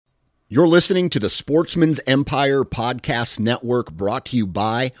You're listening to the Sportsman's Empire Podcast Network, brought to you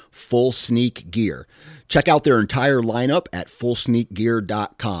by Full Sneak Gear. Check out their entire lineup at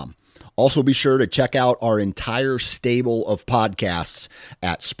fullsneakgear.com. Also be sure to check out our entire stable of podcasts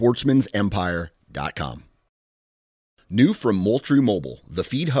at sportsmansempire.com. New from Moultrie Mobile, the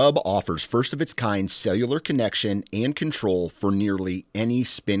Feed Hub offers first-of-its-kind cellular connection and control for nearly any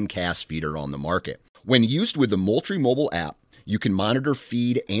spin cast feeder on the market. When used with the Moultrie Mobile app, you can monitor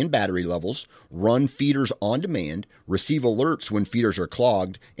feed and battery levels, run feeders on demand, receive alerts when feeders are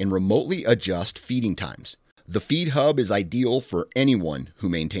clogged, and remotely adjust feeding times. The Feed Hub is ideal for anyone who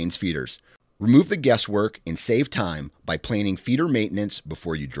maintains feeders. Remove the guesswork and save time by planning feeder maintenance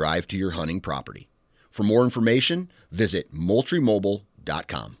before you drive to your hunting property. For more information, visit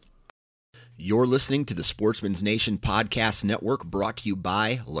MoultrieMobile.com. You're listening to the Sportsman's Nation Podcast Network, brought to you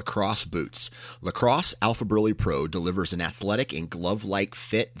by Lacrosse Boots. Lacrosse Alpha Burley Pro delivers an athletic and glove-like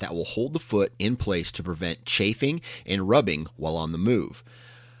fit that will hold the foot in place to prevent chafing and rubbing while on the move.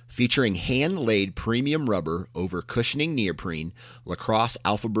 Featuring hand-laid premium rubber over cushioning neoprene, Lacrosse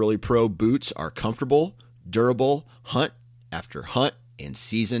Alpha Burley Pro boots are comfortable, durable, hunt after hunt, and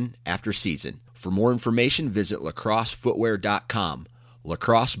season after season. For more information, visit lacrossefootwear.com.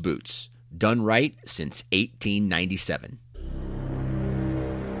 Lacrosse Boots. Done right since 1897.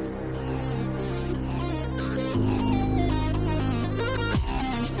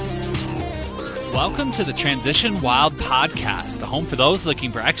 Welcome to the Transition Wild Podcast, the home for those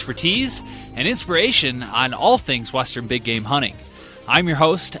looking for expertise and inspiration on all things Western big game hunting. I'm your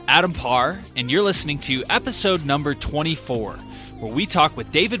host, Adam Parr, and you're listening to episode number 24, where we talk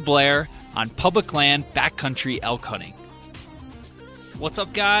with David Blair on public land backcountry elk hunting. What's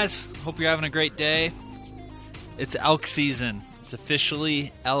up, guys? Hope you're having a great day. It's elk season. It's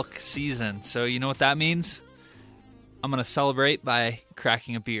officially elk season. So you know what that means? I'm going to celebrate by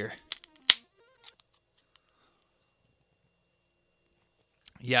cracking a beer.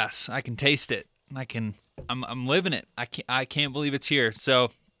 Yes, I can taste it. I'm living it. I can't believe it's here.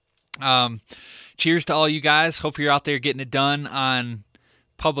 So cheers to all you guys. Hope you're out there getting it done on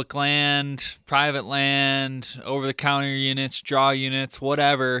public land, private land, over-the-counter units, draw units,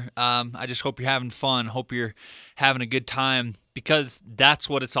 whatever. I just hope you're having fun. Hope you're having a good time, because that's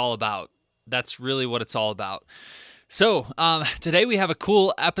what it's all about. That's really what it's all about. So today we have a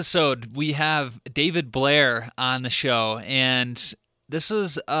cool episode. We have David Blair on the show, and this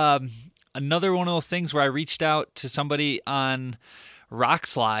is another one of those things where I reached out to somebody on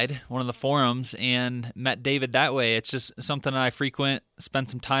Rockslide, one of the forums, and met David that way. It's just something that I frequent, spend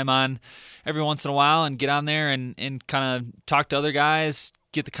some time on every once in a while, and get on there and kind of talk to other guys,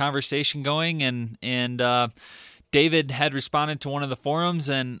 get the conversation going. And David had responded to one of the forums,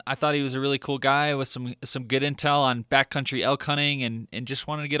 and I thought he was a really cool guy with some good intel on backcountry elk hunting, and just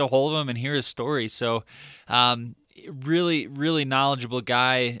wanted to get a hold of him and hear his story. So really, really knowledgeable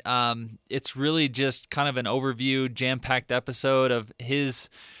guy. It's really just kind of an overview, jam-packed episode of his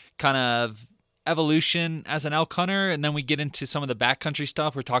kind of evolution as an elk hunter, and then we get into some of the backcountry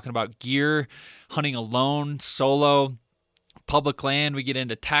stuff. We're talking about gear, hunting alone, solo, public land. We get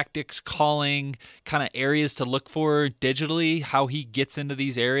into tactics, calling, kind of areas to look for digitally, how he gets into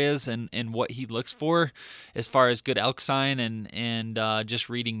these areas and what he looks for as far as good elk sign and just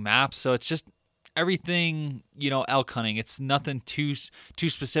reading maps. So it's just everything, elk hunting. It's nothing too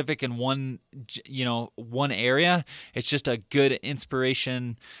specific in one area. It's just a good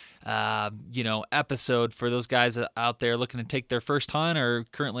inspiration, episode for those guys out there looking to take their first hunt, or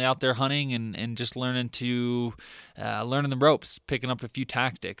currently out there hunting and just learning the ropes, picking up a few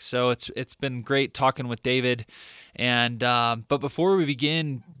tactics. So it's been great talking with David. And but before we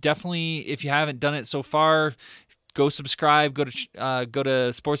begin, definitely, if you haven't done it so far, go subscribe. Go to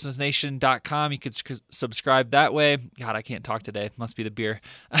sportsmansnation.com. You can subscribe that way. God, I can't talk today. Must be the beer.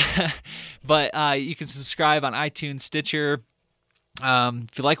 But you can subscribe on iTunes, Stitcher.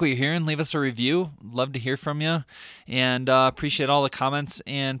 If you like what you're hearing, leave us a review. Love to hear from you. And appreciate all the comments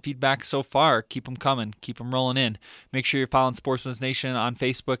and feedback so far. Keep them coming. Keep them rolling in. Make sure you're following Sportsman's Nation on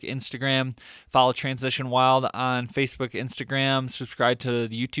Facebook, Instagram. Follow Transition Wild on Facebook, Instagram. Subscribe to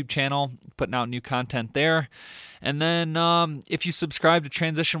the YouTube channel. Putting out new content there. And then if you subscribe to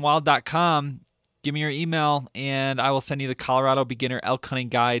transitionwild.com, give me your email, and I will send you the Colorado Beginner Elk Hunting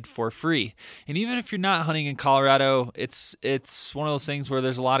Guide for free. And even if you're not hunting in Colorado, it's one of those things where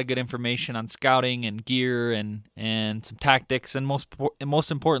there's a lot of good information on scouting and gear and some tactics, and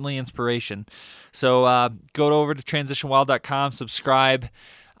most importantly, inspiration. So go over to transitionwild.com, subscribe.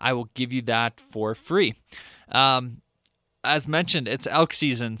 I will give you that for free. As mentioned, it's elk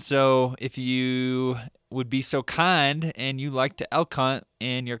season, so if you would be so kind and you like to elk hunt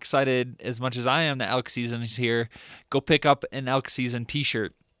and you're excited as much as I am that elk season is here, go pick up an elk season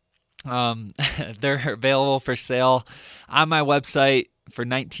t-shirt. They're available for sale on my website for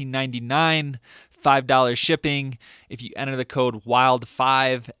 $19.99, $5 shipping. If you enter the code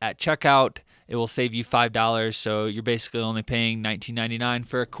WILD5 at checkout, it will save you $5. So you're basically only paying $19.99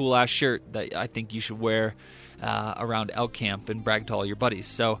 for a cool ass shirt that I think you should wear around elk camp and brag to all your buddies.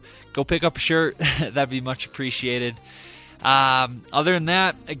 So go pick up a shirt. That'd be much appreciated. Other than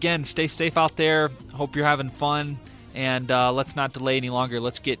that, again, stay safe out there. Hope you're having fun. And let's not delay any longer.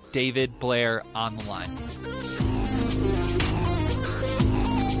 Let's get David Blair on the line.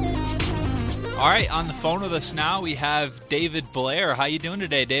 All right, on the phone with us now, we have David Blair. How you doing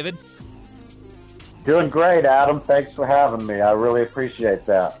today, David? Doing great, Adam. Thanks for having me. I really appreciate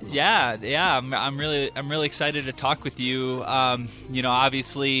that. Yeah. I'm really excited to talk with you.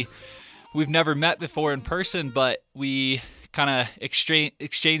 Obviously, we've never met before in person, but we kind of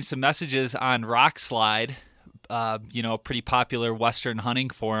exchanged some messages on Rockslide. A pretty popular Western hunting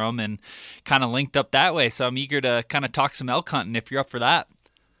forum, and kind of linked up that way. So I'm eager to kind of talk some elk hunting if you're up for that.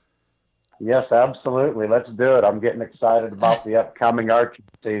 Yes, absolutely. Let's do it. I'm getting excited about the upcoming archery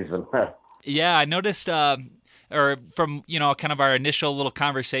season. Yeah, I noticed, or from, kind of our initial little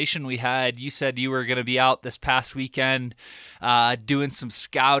conversation we had, you said you were going to be out this past weekend doing some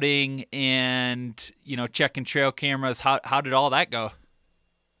scouting and, checking trail cameras. How did all that go?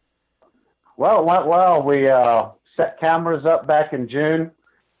 Well, it went well. We set cameras up back in June.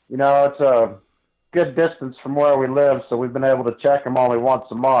 It's a good distance from where we live, so we've been able to check them only once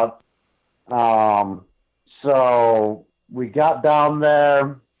a month. So we got down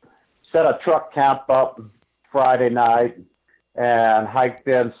there, set a truck camp up Friday night, and hiked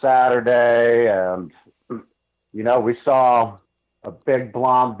in Saturday. And, we saw a big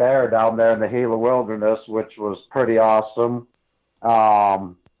blonde bear down there in the Gila Wilderness, which was pretty awesome.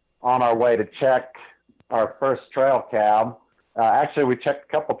 On our way to check our first trail cam. Actually, we checked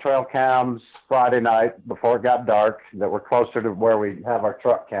a couple trail cams Friday night before it got dark that were closer to where we have our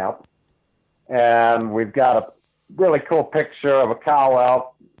truck camp. And we've got a really cool picture of a cow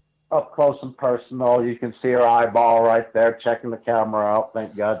elk up close and personal. You can see her eyeball right there checking the camera out.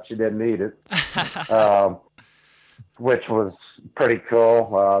 Thank God she didn't eat it, which was pretty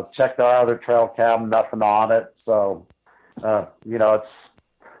cool. Checked our other trail cam, nothing on it. So, it's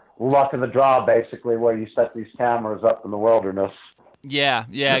luck of the draw, basically, where you set these cameras up in the wilderness. Yeah,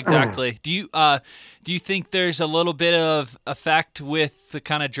 exactly. Do you think there's a little bit of effect with the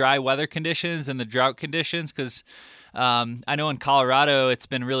kind of dry weather conditions and the drought conditions? Because I know in Colorado it's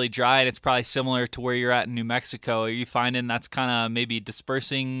been really dry, and it's probably similar to where you're at in New Mexico. Are you finding that's kind of maybe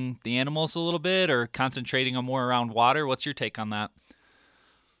dispersing the animals a little bit or concentrating them more around water? What's your take on that?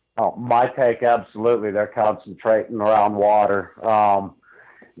 Oh, my take, absolutely. They're concentrating around water.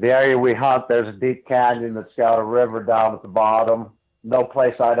 The area we hunt, there's a deep canyon that's got a river down at the bottom. No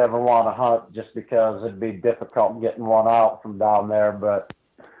place I'd ever want to hunt just because it'd be difficult getting one out from down there. But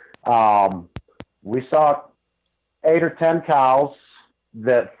we saw 8 or 10 cows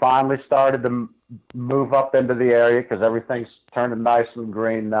that finally started to move up into the area because everything's turning nice and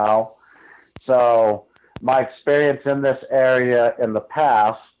green now. So my experience in this area in the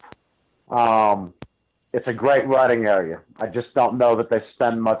past, it's a great rutting area. I just don't know that they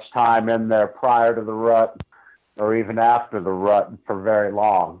spend much time in there prior to the rut or even after the rut for very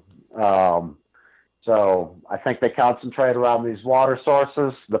long. So I think they concentrate around these water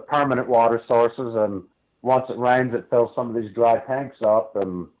sources, the permanent water sources, and once it rains, it fills some of these dry tanks up,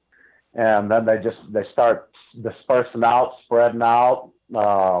 and then they start dispersing out, spreading out,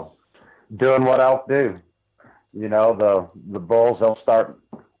 doing what elk do. The bulls, they'll start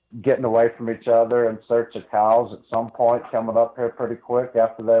getting away from each other in search of cows at some point, coming up here pretty quick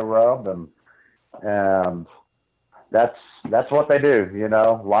after they rub, and that's what they do,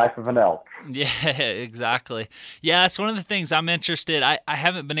 life of an elk. Yeah, exactly. Yeah, that's one of the things I'm interested. I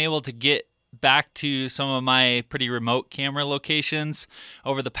haven't been able to get back to some of my pretty remote camera locations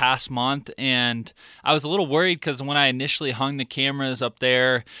over the past month, and I was a little worried because when I initially hung the cameras up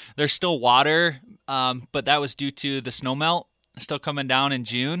there, there's still water, but that was due to the snow melt still coming down in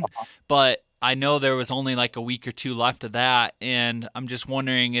June, but I know there was only like a week or two left of that, and I'm just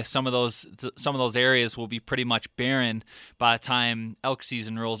wondering if some of those areas will be pretty much barren by the time elk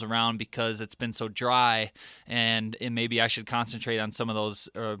season rolls around because it's been so dry, and maybe I should concentrate on some of those,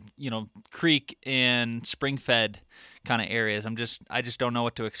 creek and spring-fed kind of areas. I just don't know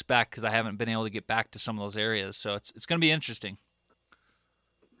what to expect because I haven't been able to get back to some of those areas, so it's going to be interesting.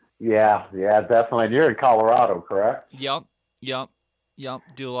 Yeah, definitely. And you're in Colorado, correct? Yep. Yep,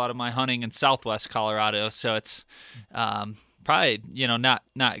 do a lot of my hunting in Southwest Colorado, so it's probably not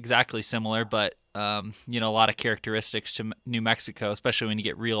exactly similar, but a lot of characteristics to New Mexico, especially when you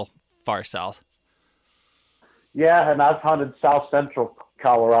get real far south. Yeah, and I've hunted south central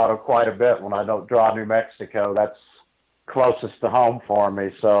Colorado quite a bit when I don't draw New Mexico. That's closest to home for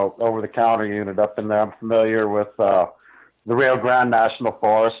me. So over the counter unit up in there, I'm familiar with the Rio Grande National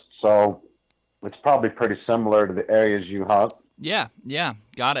Forest. So it's probably pretty similar to the areas you hunt. Yeah,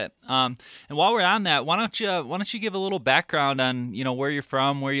 got it. And while we're on that, why don't you give a little background on where you're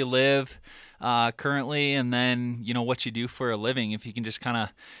from, where you live currently, and then what you do for a living. If you can just kind of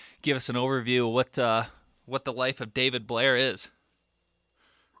give us an overview of what the life of David Blair is.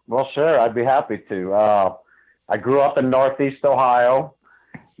 Well, sure, I'd be happy to. I grew up in Northeast Ohio.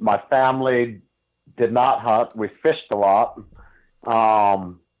 My family did not hunt. We fished a lot.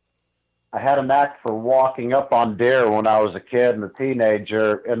 I had a knack for walking up on deer when I was a kid and a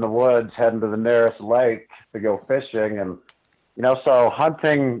teenager in the woods, heading to the nearest lake to go fishing. And, so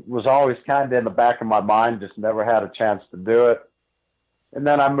hunting was always kind of in the back of my mind, just never had a chance to do it. And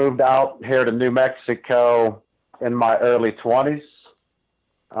then I moved out here to New Mexico in my early 20s.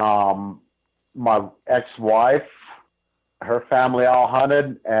 My ex-wife, her family all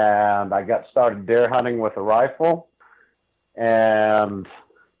hunted, and I got started deer hunting with a rifle. And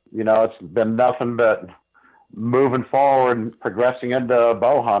it's been nothing but moving forward and progressing into a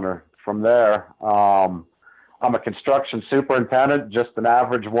bow hunter from there. I'm a construction superintendent, just an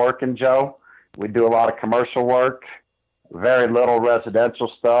average working Joe. We do a lot of commercial work, very little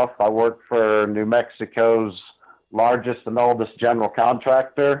residential stuff. I work for New Mexico's largest and oldest general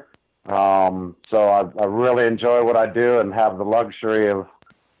contractor. So I really enjoy what I do and have the luxury of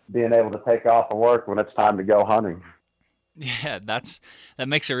being able to take off of work when it's time to go hunting. Yeah, that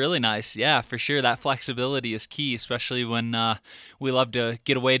makes it really nice. Yeah, for sure. That flexibility is key, especially when we love to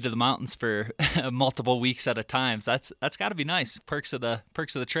get away to the mountains for multiple weeks at a time. So that's got to be nice. Perks of the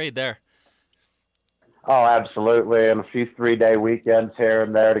trade there. Oh, absolutely. And a few 3-day weekends here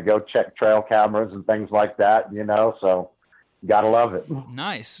and there to go check trail cameras and things like that, so gotta love it.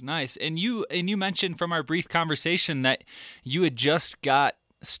 Nice. And you mentioned from our brief conversation that you had just got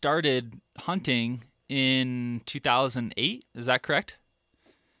started hunting in 2008. Is that correct?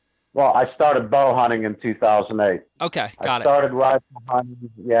 Well, I started bow hunting in 2008. Okay, got it. I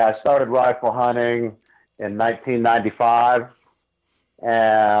started rifle hunting in 1995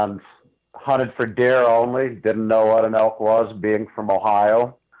 and hunted for deer only. Didn't know what an elk was, being from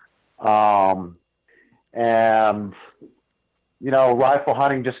Ohio. And rifle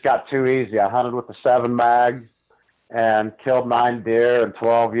hunting just got too easy. I hunted with a 7 mag and killed 9 deer in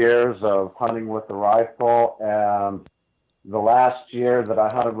 12 years of hunting with the rifle. And the last year that I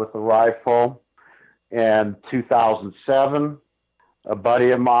hunted with the rifle in 2007, a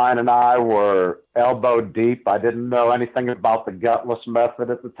buddy of mine and I were elbow deep. I didn't know anything about the gutless method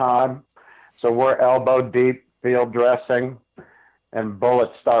at the time. So we're elbow deep field dressing, and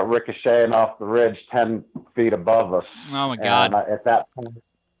bullets start ricocheting off the ridge 10 feet above us. Oh, my God. And at that point,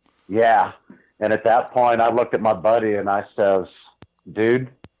 yeah. And at that point, I looked at my buddy and I says,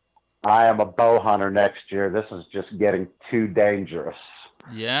 dude, I am a bow hunter next year. This is just getting too dangerous.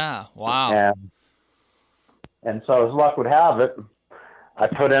 Yeah, wow. And so as luck would have it, I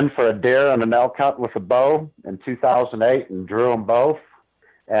put in for a deer and an elk hunt with a bow in 2008 and drew them both.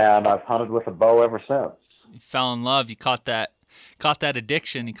 And I've hunted with a bow ever since. You fell in love. You caught that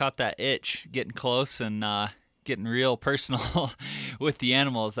addiction. You caught that itch, getting close and getting real personal with the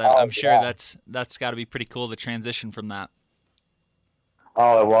animals. I'm sure that's got to be pretty cool to transition from that.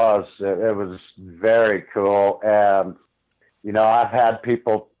 Oh, it was. It was very cool. And, I've had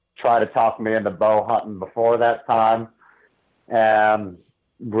people try to talk me into bow hunting before that time and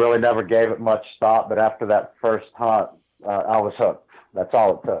really never gave it much thought. But after that first hunt, I was hooked. That's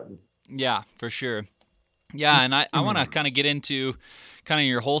all it took. Yeah, for sure. Yeah, and I want to kind of get into kind of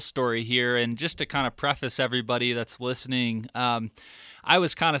your whole story here, and just to kind of preface everybody that's listening, I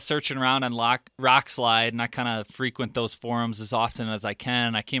was kind of searching around on Rockslide, and I kind of frequent those forums as often as I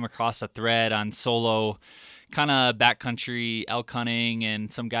can. I came across a thread on solo kind of backcountry elk hunting,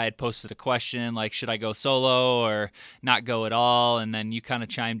 and some guy had posted a question like, should I go solo or not go at all? And then you kind of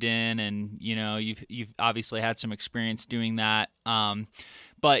chimed in, and you've obviously had some experience doing that.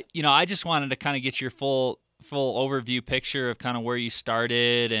 But I just wanted to kind of get your full overview picture of kind of where you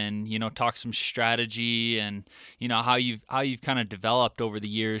started, and talk some strategy, and how you've kind of developed over the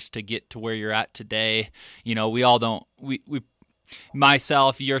years to get to where you're at today. We all don't we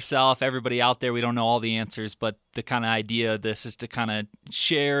myself, yourself, everybody out there, we don't know all the answers, but the kind of idea of this is to kind of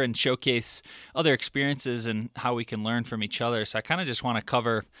share and showcase other experiences and how we can learn from each other. So I kind of just want to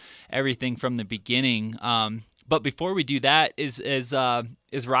cover everything from the beginning. But before we do that, is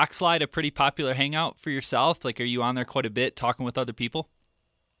Rock Slide a pretty popular hangout for yourself? Like, are you on there quite a bit talking with other people?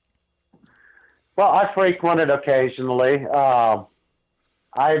 Well, I frequent it occasionally.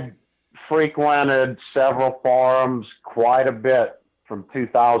 I frequented several forums quite a bit from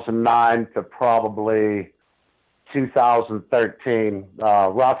 2009 to probably 2013.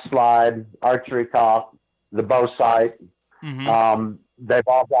 Rock Slide, Archery Talk, the Bow Site. Mm-hmm. They've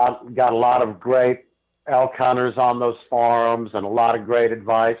all got a lot of great elk hunters on those forums and a lot of great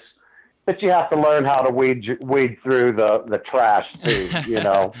advice. But you have to learn how to weed through the trash too, you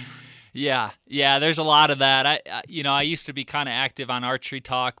know. Yeah, there's a lot of that. I used to be kind of active on Archery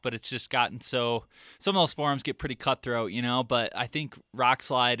Talk, but it's just gotten so some of those forums get pretty cutthroat, you know. But I think Rock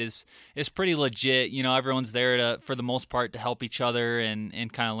Slide is pretty legit. You know, everyone's there for the most part to help each other and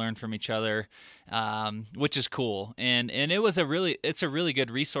kind of learn from each other, which is cool. And it's a really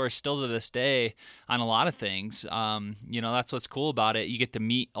good resource still to this day on a lot of things. That's what's cool about it. You get to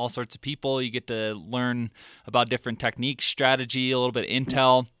meet all sorts of people. You get to learn about different techniques, strategy, a little bit of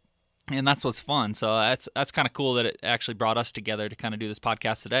intel. And that's what's fun. So that's kind of cool that it actually brought us together to kind of do this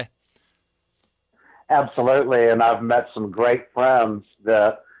podcast today. Absolutely. And I've met some great friends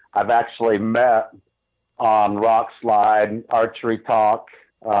that I've actually met on Rock Slide, Archery Talk,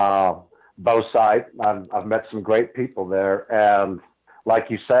 Bow Site. I've met some great people there. And like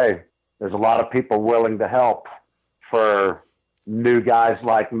you say, there's a lot of people willing to help for new guys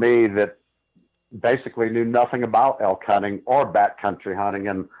like me that basically knew nothing about elk hunting or backcountry hunting.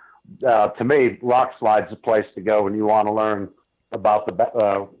 And to me, Rock Slide's a place to go when you want to learn about the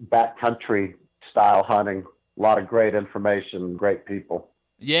backcountry style hunting. A lot of great information, great people.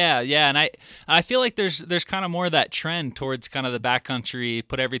 Yeah, and I feel like there's kind of more of that trend towards kind of the backcountry,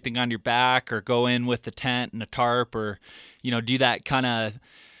 put everything on your back, or go in with the tent and a tarp, or do that kind of.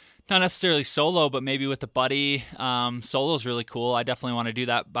 Not necessarily solo, but maybe with a buddy. Solo's really cool. I definitely want to do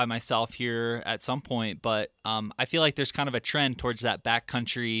that by myself here at some point. But I feel like there's kind of a trend towards that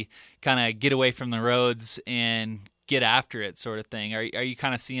backcountry, kind of get away from the roads and get after it sort of thing. Are you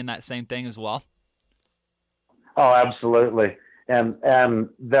kind of seeing that same thing as well? Oh, absolutely. And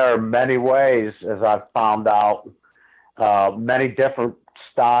there are many ways, as I've found out, many different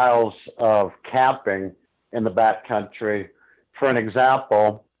styles of camping in the backcountry. For an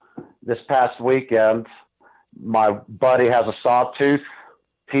example, this past weekend, my buddy has a sawtooth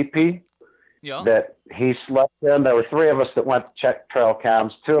teepee that he slept in. There were three of us that went to check trail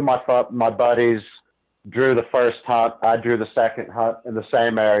cams. Two of my buddies drew the first hunt. I drew the second hunt in the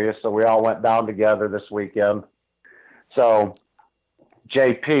same area, so we all went down together this weekend. So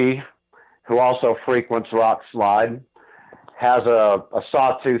JP, who also frequents Rock Slide, has a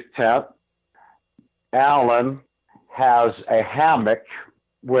sawtooth tent. Alan has a hammock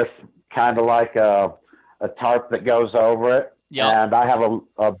with kind of like a tarp that goes over it. Yep. And I have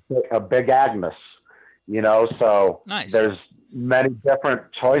a big Agnes, so nice. There's many different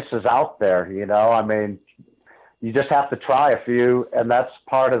choices out there, I mean, you just have to try a few, and that's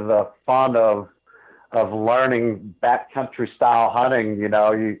part of the fun of learning backcountry style hunting.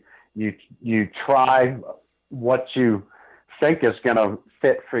 You try what you think is going to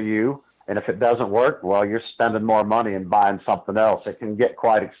fit for you. And if it doesn't work, well, you're spending more money and buying something else. It can get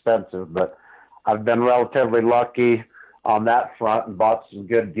quite expensive, but I've been relatively lucky on that front and bought some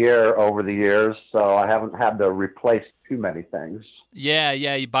good gear over the years, so I haven't had to replace too many things. Yeah,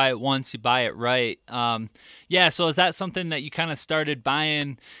 you buy it once, you buy it right. So is that something that you kind of started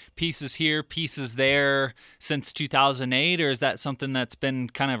buying pieces here, pieces there since 2008, or is that something that's been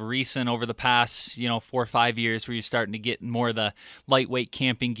kind of recent over the past, 4 or 5 years where you're starting to get more of the lightweight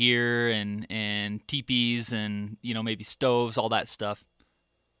camping gear and teepees and, maybe stoves, all that stuff?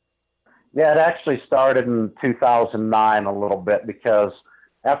 Yeah, it actually started in 2009 a little bit, because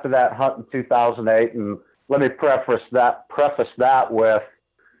after that hunt in 2008, and let me preface that with,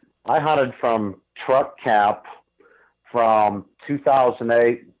 I hunted from truck camp from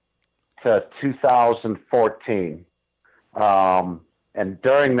 2008 to 2014. And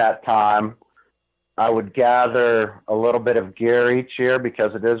during that time, I would gather a little bit of gear each year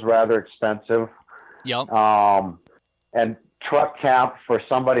because it is rather expensive. Yep. And truck camp, for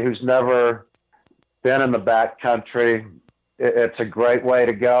somebody who's never been in the backcountry, it's a great way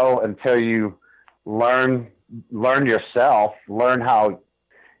to go until you learn yourself, learn how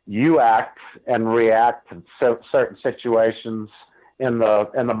you act and react to certain situations in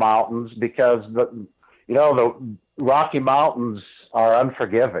the mountains, because the Rocky Mountains are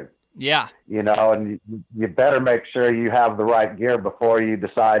unforgiving. Yeah. And you better make sure you have the right gear before you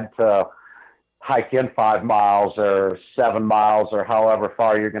decide to hike in 5 miles or 7 miles or however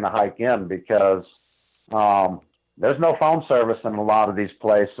far you're going to hike in, because there's no phone service in a lot of these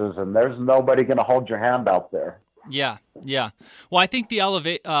places, and there's nobody going to hold your hand out there. Yeah. Well, I think the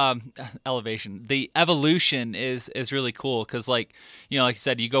elevation, the evolution is really cool, because like you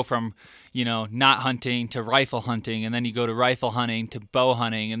said, you go from not hunting to rifle hunting, and then you go to rifle hunting to bow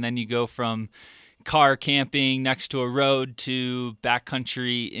hunting, and then you go from car camping next to a road to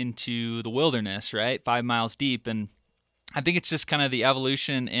backcountry into the wilderness, right? 5 miles deep. And I think it's just kind of the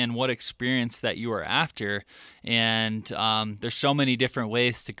evolution and what experience that you are after. And there's so many different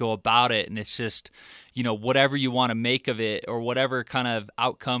ways to go about it. And it's just, whatever you want to make of it, or whatever kind of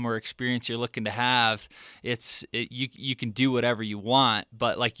outcome or experience you're looking to have, you can do whatever you want.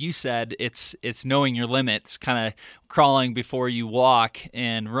 But like you said, it's knowing your limits, kind of crawling before you walk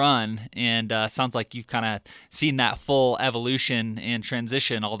and run. And sounds like you've kind of seen that full evolution and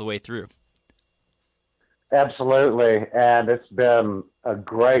transition all the way through. Absolutely. And it's been a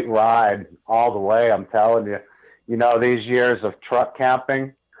great ride all the way, I'm telling you. These years of truck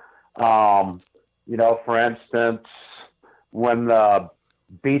camping, for instance, when the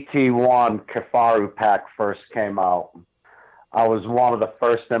BT1 Kifaru pack first came out, I was one of the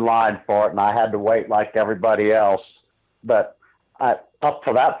first in line for it, and I had to wait like everybody else. But up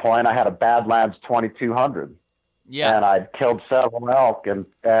to that point, I had a Badlands 2200. Yeah. And I'd killed several elk and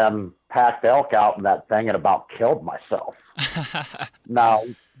packed elk out in that thing and about killed myself. Now,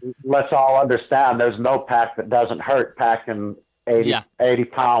 let's all understand, there's no pack that doesn't hurt packing 80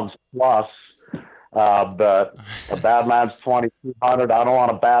 pounds plus. But a Badlands 2200, I don't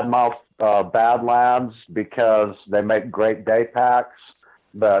want to badmouth Badlands, because they make great day packs,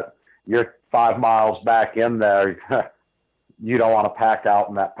 but you're 5 miles back in there. You don't want to pack out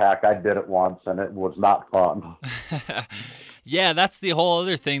in that pack. I did it once, and it was not fun. Yeah, that's the whole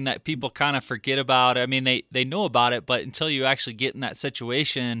other thing that people kind of forget about. I mean, they know about it, but until you actually get in that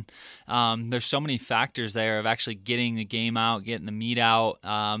situation, there's so many factors there of actually getting the game out, getting the meat out.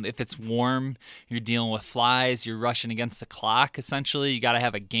 If it's warm, you're dealing with flies, you're rushing against the clock, essentially. You got to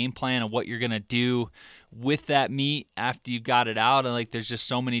have a game plan of what you're going to do with that meat after you got it out. And there's just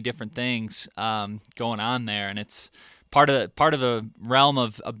so many different things going on there, and it's part of the realm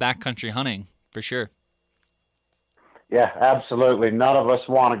of backcountry hunting for sure. Yeah, absolutely. None of us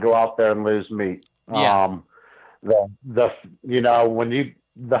want to go out there and lose meat. Yeah. The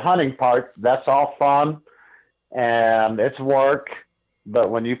hunting part, that's all fun and it's work, but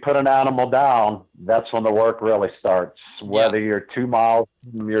when you put an animal down, that's when the work really starts, whether you're 2 miles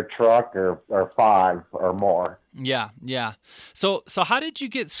from your truck or 5 or more. Yeah. So how did you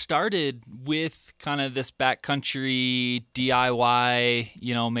get started with kind of this backcountry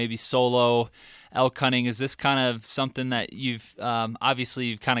DIY, maybe solo elk hunting? Is this kind of something that you've obviously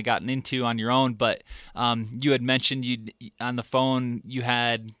you've kind of gotten into on your own, but you had mentioned on the phone you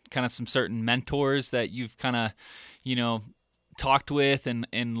had kind of some certain mentors that you've kind of, talked with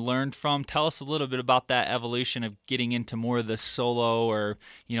and learned from. Tell us a little bit about that evolution of getting into more of the solo or,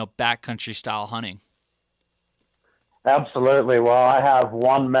 backcountry style hunting. Absolutely. Well, I have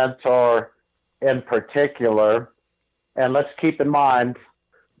one mentor in particular, and let's keep in mind,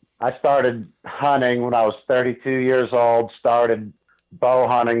 I started hunting when I was 32 years old, started bow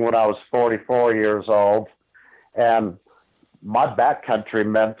hunting when I was 44 years old, and my backcountry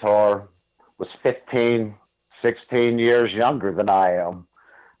mentor was 15, 16 years younger than I am.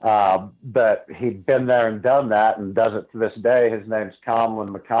 But he'd been there and done that and does it to this day. His name's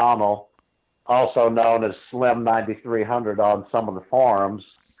Conlon McConnell, also known as Slim 9300 on some of the forums.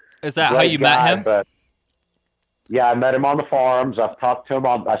 Is that how you met him? But yeah, I met him on the forums. I've talked to him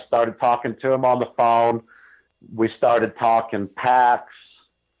I started talking to him on the phone. We started talking packs,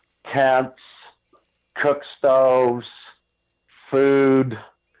 tents, cook stoves, food,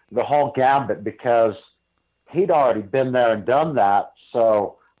 the whole gambit, because he'd already been there and done that.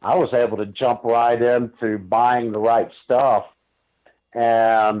 So I was able to jump right into buying the right stuff.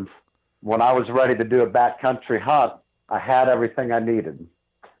 And when I was ready to do a backcountry hunt, I had everything I needed.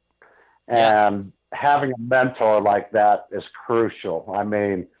 And having a mentor like that is crucial. I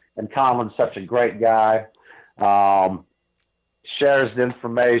mean, and Conlon's such a great guy. Shares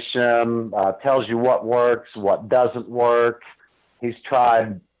information, tells you what works, what doesn't work. He's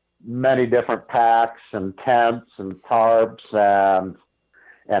tried many different packs and tents and tarps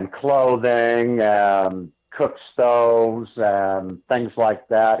and clothing and cook stoves and things like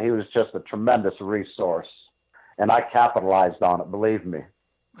that. He was just a tremendous resource, and I capitalized on it, believe me.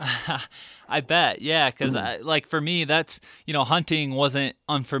 I bet, yeah, because like for me, that's hunting wasn't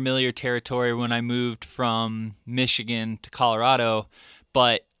unfamiliar territory when I moved from Michigan to Colorado,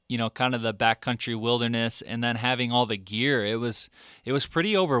 but kind of the backcountry wilderness, and then having all the gear, it was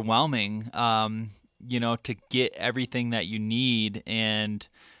pretty overwhelming, to get everything that you need and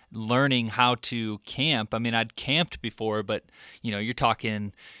learning how to camp. I mean, I'd camped before, but you're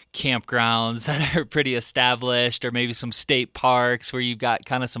talking campgrounds that are pretty established, or maybe some state parks where you've got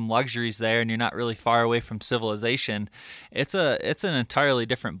kind of some luxuries there and you're not really far away from civilization. It's an entirely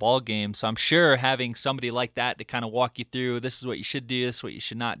different ball game. So I'm sure having somebody like that to kind of walk you through, this is what you should do, this is what you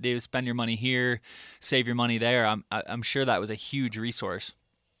should not do, spend your money here, save your money there. I'm sure that was a huge resource.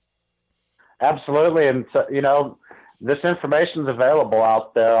 Absolutely. And so, this information is available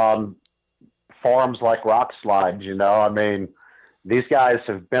out there on forums like Rock Slide. I mean, these guys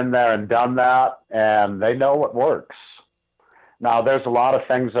have been there and done that, and they know what works. Now, there's a lot of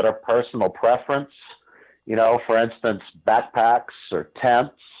things that are personal preference, for instance, backpacks or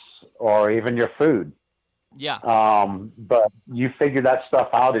tents or even your food. Yeah. But you figure that stuff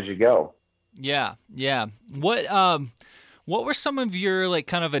out as you go. Yeah. Yeah. What were some of your like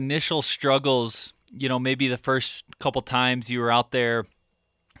kind of initial struggles, maybe the first couple times you were out there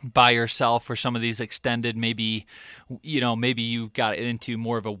by yourself, or some of these extended, maybe you got into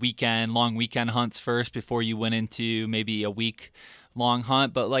more of a long weekend hunts first before you went into maybe a week long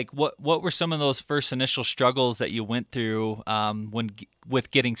hunt. But like, what were some of those first initial struggles that you went through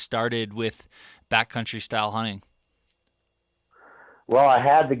with getting started with backcountry style hunting? Well, I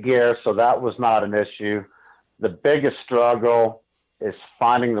had the gear, so that was not an issue. The biggest struggle is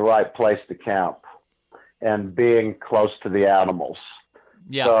finding the right place to camp and being close to the animals.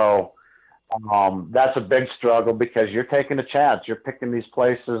 Yeah. So that's a big struggle because you're taking a chance. You're picking these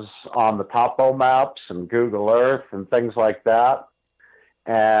places on the Topo maps and Google Earth and things like that.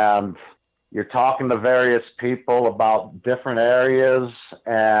 And you're talking to various people about different areas.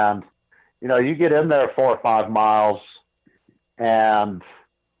 And, you get in there 4 or 5 miles, and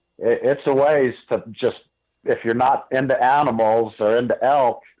it's a ways to just, if you're not into animals or into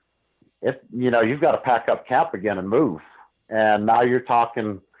elk, you've got to pack up camp again and move. And now you're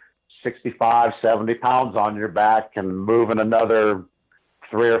talking 65, 70 pounds on your back and moving another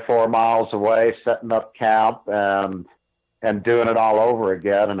 3 or 4 miles away, setting up camp and doing it all over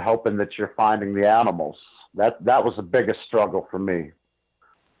again and hoping that you're finding the animals. That was the biggest struggle for me.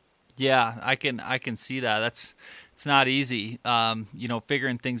 Yeah, I can see that. It's not easy,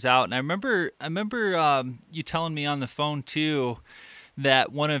 figuring things out. And I remember you telling me on the phone too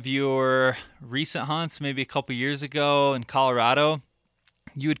that one of your recent hunts, maybe a couple years ago in Colorado,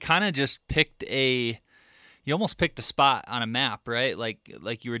 you had kind of just you almost picked a spot on a map, right? Like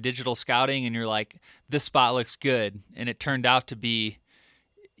you were digital scouting and you're like, this spot looks good. And it turned out to be,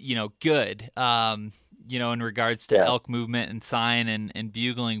 good, in regards to elk movement and sign and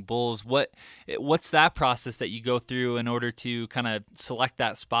bugling bulls. What's that process that you go through in order to kind of select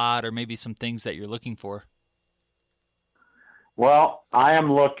that spot, or maybe some things that you're looking for? Well, I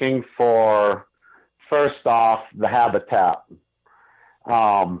am looking for, first off, the habitat,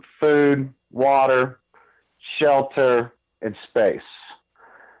 food, water, shelter, and space.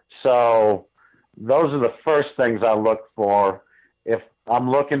 So those are the first things I look for. If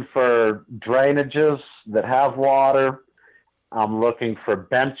I'm looking for drainages that have water, I'm looking for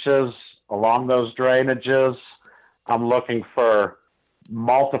benches along those drainages. I'm looking for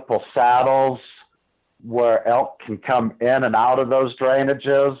multiple saddles where elk can come in and out of those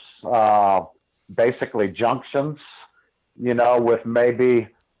drainages, basically junctions, with maybe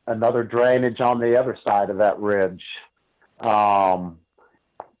another drainage on the other side of that ridge.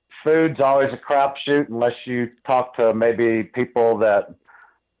 Food's always a crapshoot unless you talk to maybe people that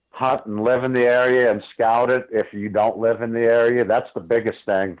hunt and live in the area and scout it. If you don't live in the area, that's the biggest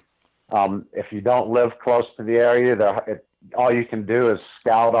thing. If you don't live close to the area, all you can do is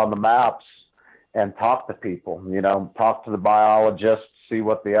scout on the maps and talk to people, talk to the biologists, see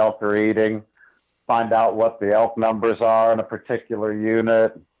what the elk are eating, find out what the elk numbers are in a particular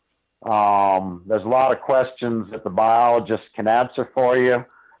unit. There's a lot of questions that the biologist can answer for you.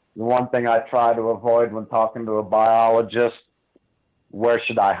 The one thing I try to avoid when talking to a biologist, where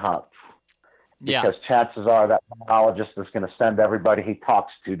should I hunt? Because chances are that biologist is going to send everybody he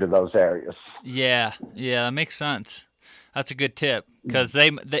talks to those areas. Yeah, that makes sense. That's a good tip, because they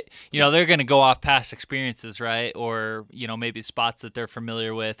they're going to go off past experiences, right? Or maybe spots that they're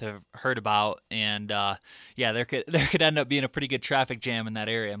familiar with, have heard about, and there could end up being a pretty good traffic jam in that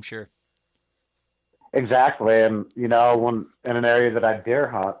area, I'm sure. Exactly, and when in an area that I deer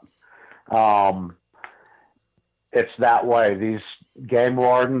hunt, it's that way. game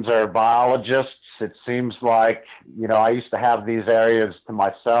wardens or biologists. It seems like, I used to have these areas to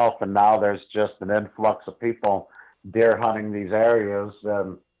myself, and now there's just an influx of people deer hunting these areas.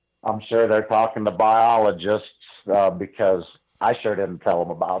 And I'm sure they're talking to biologists because I sure didn't tell them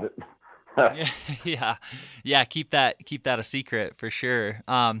about it. Yeah. Keep that a secret for sure.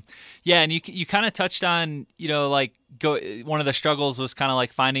 And you kind of touched on, one of the struggles was kind of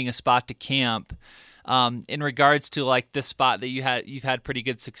like finding a spot to camp. In regards to like this spot that you've had pretty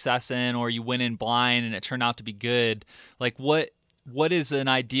good success in, or you went in blind and it turned out to be good. Like what is an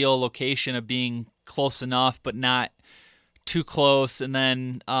ideal location of being close enough but not too close? And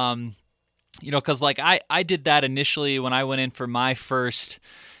then, because like I did that initially when I went in for my first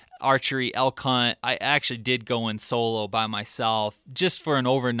archery elk hunt. I actually did go in solo by myself just for an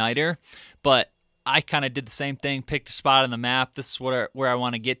overnighter, but I kind of did the same thing, picked a spot on the map. This is where I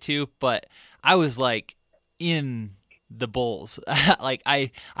want to get to, but I was like in the bulls. Like I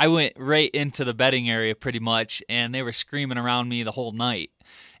went right into the bedding area pretty much, and they were screaming around me the whole night.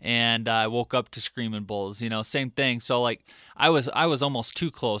 And I woke up to screaming bulls, same thing. So like I was almost too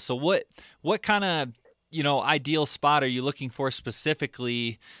close. So what kind of, ideal spot are you looking for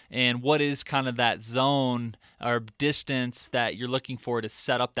specifically, and what is kind of that zone or distance that you're looking for to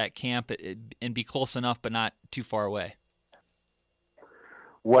set up that camp and be close enough but not too far away?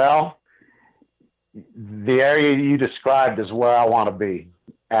 Well, the area you described is where I want to be,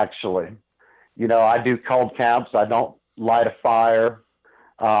 actually. I do cold camps. I don't light a fire.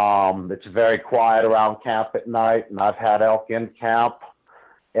 It's very quiet around camp at night, and I've had elk in camp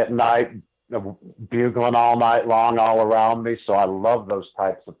at night, bugling all night long all around me. So I love those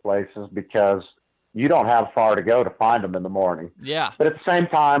types of places because you don't have far to go to find them in the morning. Yeah. But at the same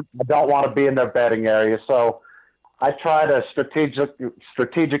time, I don't want to be in their bedding area. So I try to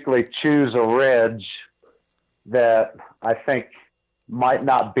strategically choose a ridge that I think might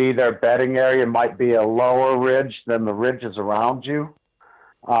not be their bedding area, might be a lower ridge than the ridges around you,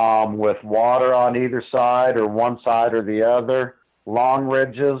 with water on either side or one side or the other, long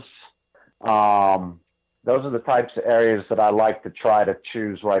ridges. Those are the types of areas that I like to try to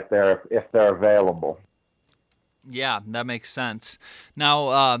choose right there if they're available. Yeah, that makes sense.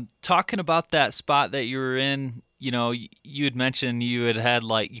 Now, talking about that spot that you were in, you had mentioned you had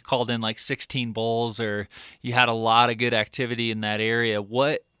like, you called in like 16 bulls, or you had a lot of good activity in that area.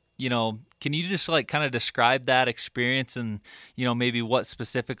 What, can you just like kind of describe that experience and, maybe what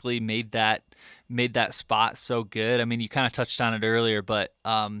specifically made that spot so good? I mean, you kind of touched on it earlier, but,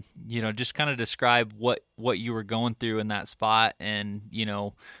 just kind of describe what you were going through in that spot and,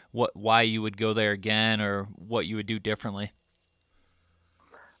 why you would go there again or what you would do differently.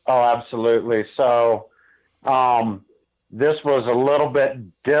 Oh, absolutely. So, this was a little bit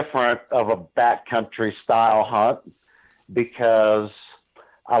different of a backcountry style hunt because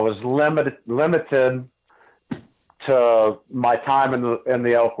I was limited to my time in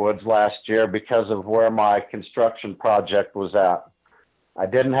the elk woods last year because of where my construction project was at. I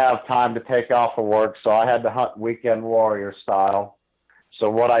didn't have time to take off of work, so I had to hunt weekend warrior style. So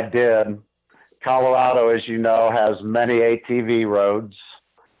what I did, Colorado, as you know, has many ATV roads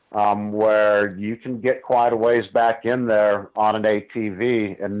where you can get quite a ways back in there on an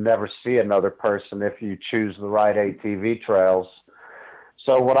ATV and never see another person if you choose the right ATV trails.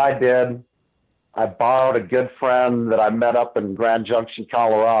 So what I did, I borrowed a good friend that I met up in Grand Junction,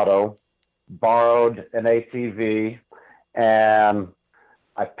 Colorado, borrowed an ATV, and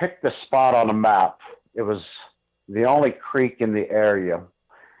I picked the spot on a map. It was the only creek in the area.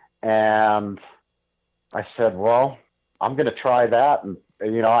 And I said, well, I'm going to try that. And,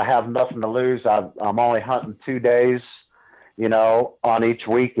 I have nothing to lose. I'm only hunting 2 days, on each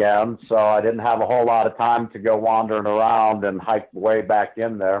weekend. So I didn't have a whole lot of time to go wandering around and hike way back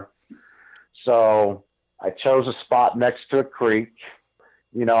in there. So I chose a spot next to a creek.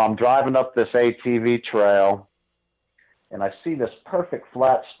 I'm driving up this ATV trail and I see this perfect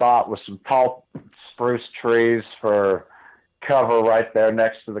flat spot with some tall spruce trees for cover right there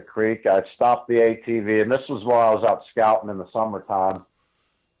next to the creek. I stopped the ATV, and this was while I was out scouting in the summertime.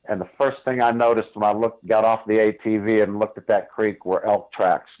 And the first thing I noticed when I got off the ATV and looked at that creek were elk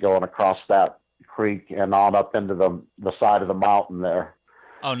tracks going across that creek and on up into the side of the mountain there.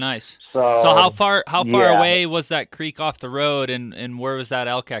 Oh, nice. So how far away was that creek off the road, and where was that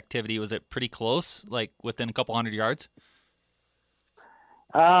elk activity? Was it pretty close, like within a couple hundred yards?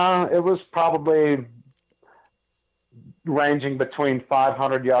 It was probably ranging between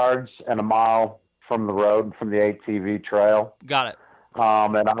 500 yards and a mile from the road, from the ATV trail. Got it.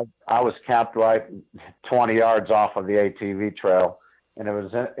 And I was camped right 20 yards off of the ATV trail, and it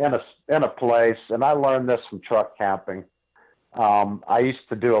was in a place, and I learned this from truck camping. I used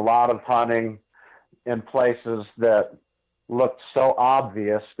to do a lot of hunting in places that looked so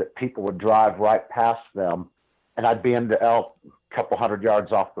obvious that people would drive right past them, and I'd be into elk a couple hundred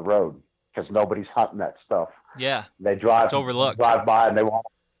yards off the road because nobody's hunting that stuff. Yeah. They It's overlooked. drive by, and they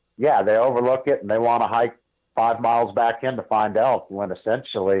overlook it, and they want to hike 5 miles back in to find elk, when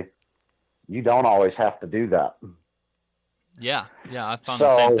essentially you don't always have to do that. Yeah, I found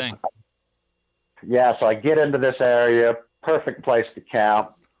the same thing. Yeah, so I get into this area, perfect place to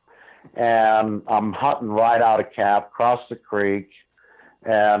camp, and I'm hunting right out of camp, across the creek,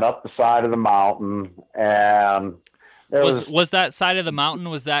 and up the side of the mountain, and was that side of the mountain,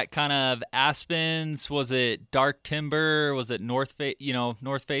 was that kind of aspens? Was it dark timber? Was it north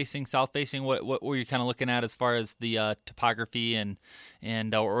facing, south facing? What were you kind of looking at as far as the topography and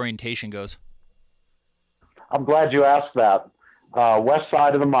orientation goes? I'm glad you asked that. West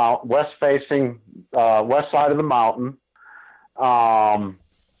side of the mountain, west side of the mountain.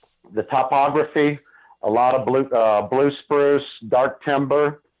 The topography, a lot of blue spruce, dark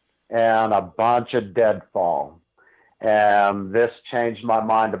timber, and a bunch of deadfall. And this changed my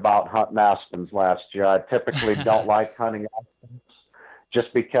mind about hunting aspens last year. I typically don't like hunting aspens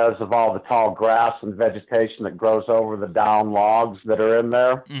just because of all the tall grass and vegetation that grows over the down logs that are in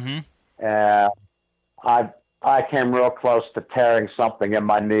there. Mm-hmm. And I came real close to tearing something in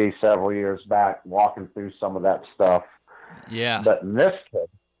my knee several years back walking through some of that stuff. Yeah. But in this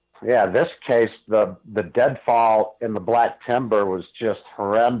case, the deadfall in the black timber was just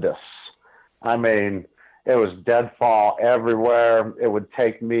horrendous. I mean, it was deadfall everywhere. It would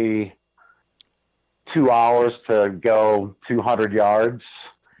take me 2 hours to go 200 yards,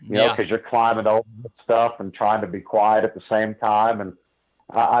 you know, because you're climbing over stuff and trying to be quiet at the same time. And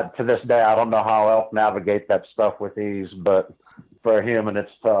to this day, I don't know how elk navigate that stuff with ease, but for a human,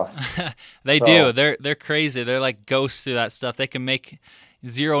 it's tough. They do. They're crazy. They're like ghosts through that stuff. They can make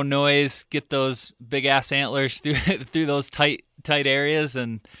zero noise, get those big ass antlers through those tight areas,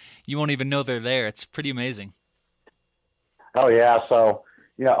 and you won't even know they're there. It's pretty amazing. Oh yeah. So,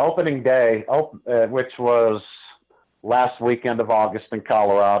 you know, opening day, which was last weekend of August in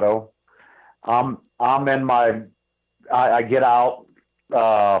Colorado, I'm in I get out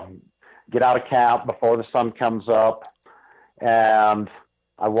of camp before the sun comes up, and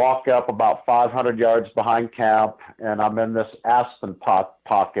I walk up about 500 yards behind camp, and I'm in this aspen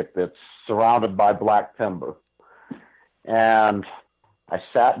pocket that's surrounded by black timber. And I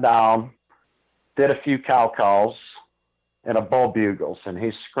sat down, did a few cow calls and a bull bugles, and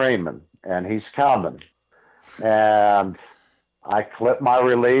he's screaming and he's coming. And I clip my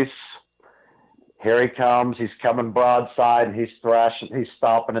release. Here he comes. He's coming broadside, and he's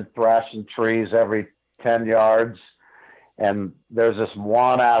stomping and thrashing trees every 10 yards. And there's this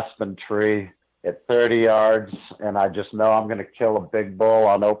one aspen tree at 30 yards, and I just know I'm going to kill a big bull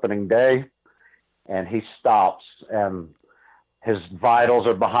on opening day. And he stops, and his vitals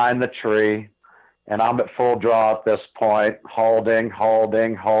are behind the tree, and I'm at full draw at this point, holding.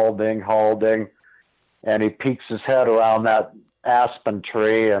 And he peeks his head around that aspen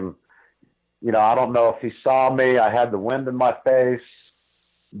tree, and, you know, I don't know if he saw me. I had the wind in my face,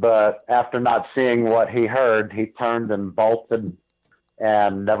 but after not seeing what he heard, he turned and bolted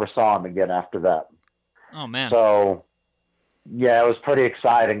and never saw him again after that. Oh, man. So, yeah, it was pretty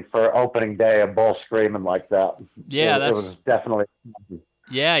exciting for opening day, a bull screaming like that. Yeah, it was definitely.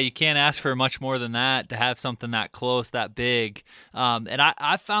 Yeah, you can't ask for much more than that, to have something that close, that big. And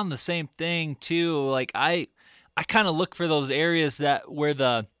I found the same thing too. Like I kind of look for those areas where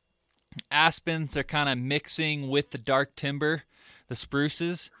the aspens are kind of mixing with the dark timber, the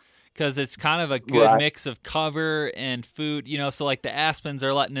spruces, because it's kind of a good mix of cover and food, you know. So like the aspens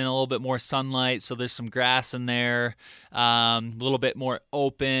are letting in a little bit more sunlight, so there's some grass in there, a little bit more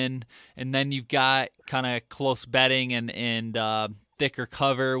open, and then you've got kind of close bedding and thicker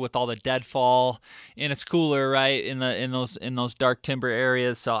cover with all the deadfall, and it's cooler, right, in those dark timber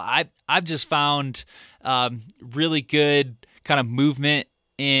areas. So I've just found really good kind of movement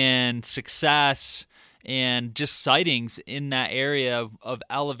and success and just sightings in that area of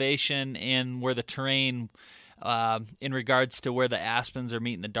elevation and where the terrain in regards to where the aspens are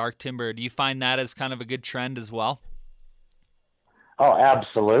meeting the dark timber. Do you find that as kind of a good trend as well? Oh,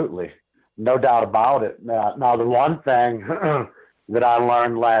 absolutely. No doubt about it. Now the one thing that I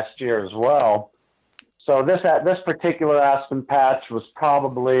learned last year as well, so this particular aspen patch was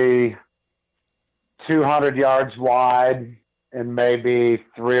probably 200 yards wide and maybe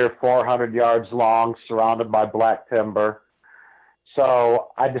 300 or 400 yards long, surrounded by black timber. So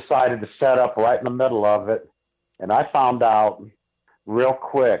I decided to set up right in the middle of it, and I found out real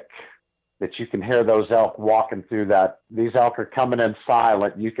quick that you can hear those elk walking through that. These elk are coming in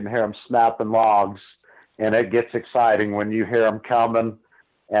silent. You can hear them snapping logs, and it gets exciting when you hear them coming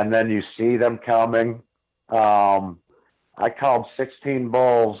and then you see them coming. I called 16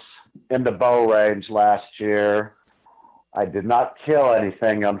 bulls into bow range last year. I did not kill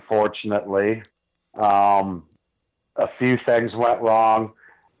anything, unfortunately. A few things went wrong.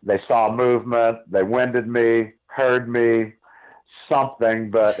 They saw movement. They winded me, heard me,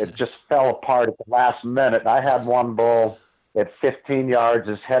 something, but it just fell apart at the last minute. I had one bull at 15 yards,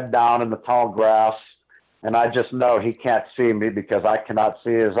 his head down in the tall grass, and I just know he can't see me because I cannot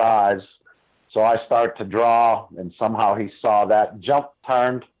see his eyes. So I start to draw, and somehow he saw that, jump,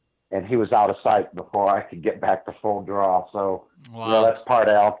 turned, and he was out of sight before I could get back to full draw. So, wow. That's part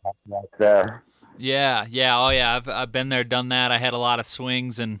of elk right there. Yeah. Oh yeah. I've been there, done that. I had a lot of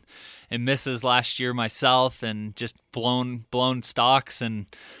swings and misses last year myself, and just blown stalks and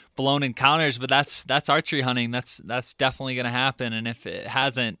blown encounters. But that's archery hunting. That's definitely going to happen. And if it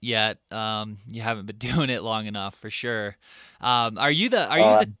hasn't yet, you haven't been doing it long enough for sure. Are you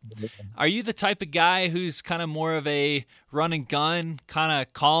the type of guy who's kind of more of a run and gun, kind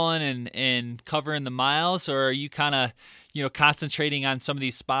of calling and covering the miles, or are you kind of concentrating on some of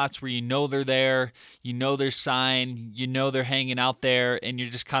these spots where they're there, there's sign, they're hanging out there, and you're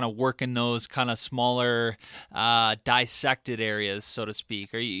just kind of working those kind of smaller, dissected areas, so to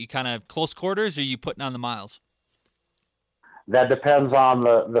speak? Are you kind of close quarters, or are you putting on the miles? That depends on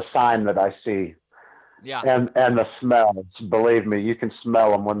the sign that I see. Yeah. And the smells. Believe me, you can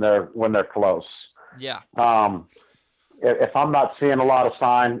smell them when they're close. Yeah. If I'm not seeing a lot of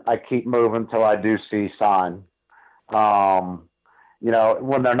sign, I keep moving till I do see sign. When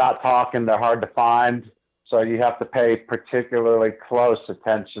they're not talking, they're hard to find. So you have to pay particularly close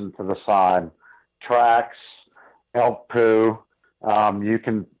attention to the sign. Tracks, elk poo.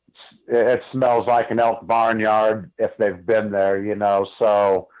 It smells like an elk barnyard if they've been there,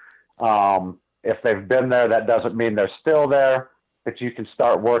 So, if they've been there, that doesn't mean they're still there, but you can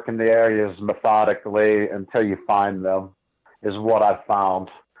start working the areas methodically until you find them, is what I've found.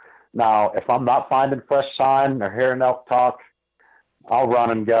 Now, if I'm not finding fresh sign or hearing elk talk, I'll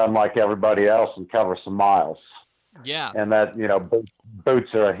run and gun like everybody else and cover some miles. Yeah. And that, boots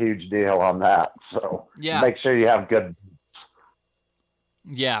are a huge deal on that. So yeah. Make sure you have good.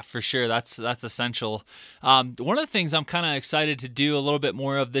 Yeah, for sure. That's essential. One of the things I'm kind of excited to do a little bit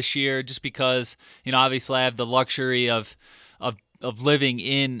more of this year, just because, obviously I have the luxury of living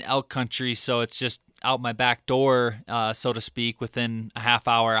in elk country. So it's just out my back door, so to speak. Within a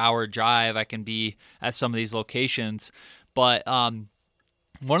hour drive, I can be at some of these locations. But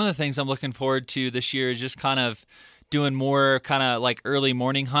one of the things I'm looking forward to this year is just kind of doing more kind of like early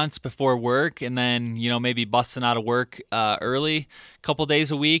morning hunts before work, and then maybe busting out of work early a couple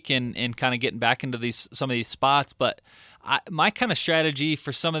days a week and kind of getting back into some of these spots. But my kind of strategy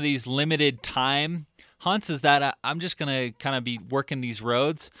for some of these limited time hunts is that I'm just gonna kind of be working these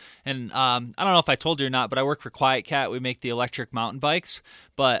roads. And I don't know if I told you or not, but I work for Quiet Cat. We make the electric mountain bikes.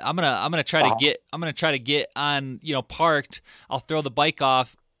 But I'm gonna try to get on parked. I'll throw the bike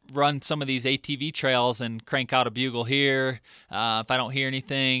off, run some of these ATV trails and crank out a bugle here. If I don't hear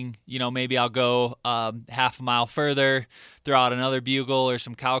anything, maybe I'll go half a mile further, throw out another bugle or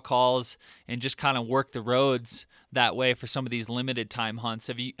some cow calls, and just kind of work the roads that way for some of these limited time hunts.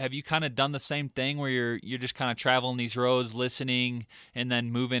 Have you kind of done the same thing where you're just kind of traveling these roads, listening, and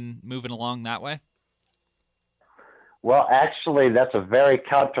then moving along that way? Well, actually, that's a very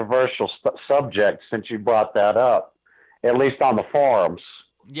controversial subject since you brought that up, at least on the forums.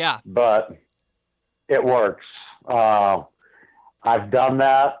 Yeah. But it works. I've done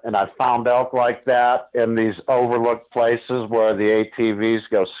that, and I've found elk like that in these overlooked places where the ATVs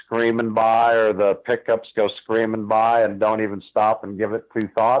go screaming by or the pickups go screaming by and don't even stop and give it two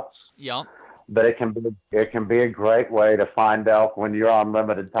thoughts. Yeah. But it can be a great way to find elk when you're on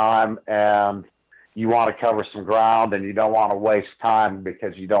limited time and you want to cover some ground and you don't want to waste time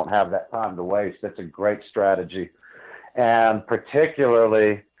because you don't have that time to waste. That's a great strategy. And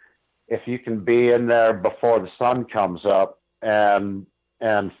particularly if you can be in there before the sun comes up and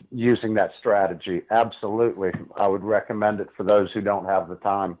using that strategy, absolutely, I would recommend it for those who don't have the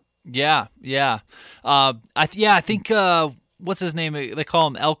time. Yeah. I think what's his name? They call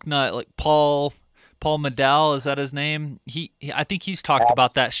him Elk Nut, like Paul Medell. Is that his name? I think he's talked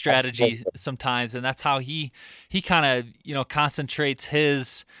about that strategy sometimes, and that's how he kind of concentrates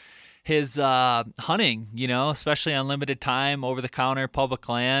his his hunting, especially on limited time, over the counter, public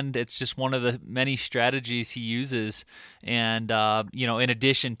land. It's just one of the many strategies he uses, and in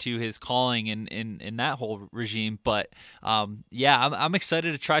addition to his calling in that whole regime. But I'm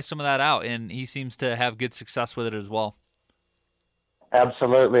excited to try some of that out, and he seems to have good success with it as well.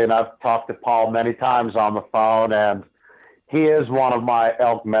 Absolutely, and I've talked to Paul many times on the phone, and he is one of my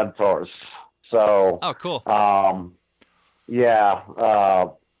elk mentors. So, oh, cool. He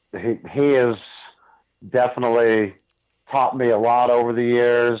has definitely taught me a lot over the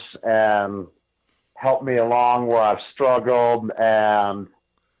years and helped me along where I've struggled and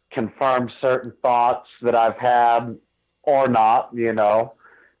confirmed certain thoughts that I've had or not,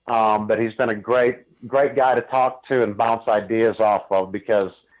 but he's been a great guy to talk to and bounce ideas off of,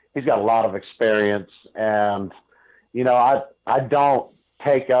 because he's got a lot of experience. And, I don't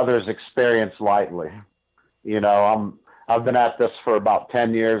take others' experience lightly. I've been at this for about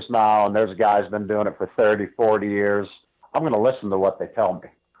 10 years now, and there's guys been doing it for 30, 40 years. I'm going to listen to what they tell me.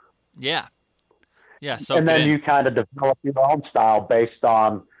 Yeah. Yeah. So, and then you kind of develop your own style based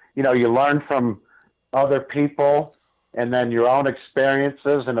on, you learn from other people and then your own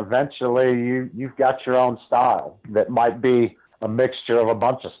experiences. And eventually you've got your own style that might be a mixture of a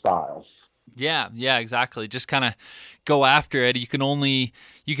bunch of styles. Yeah, exactly. Just kind of go after it. You can only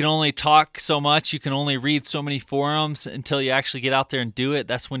talk so much. You can only read so many forums until you actually get out there and do it.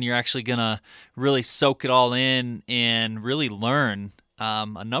 That's when you're actually gonna really soak it all in and really learn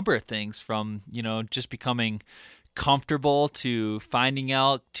a number of things, from just becoming comfortable to finding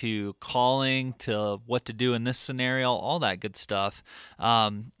out to calling to what to do in this scenario, all that good stuff.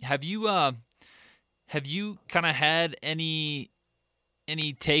 Have you kind of had any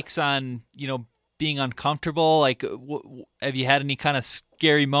takes on being uncomfortable? Like, have you had any kind of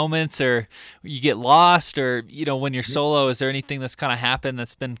scary moments, or you get lost, or when you're solo, is there anything that's kind of happened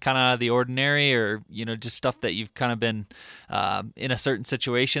that's been kind of out of the ordinary, or just stuff that you've kind of been in a certain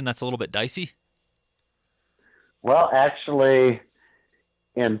situation that's a little bit dicey? Well, actually,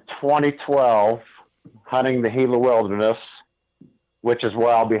 in 2012, hunting the Gila Wilderness, which is where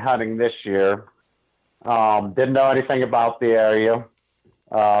I'll be hunting this year, didn't know anything about the area.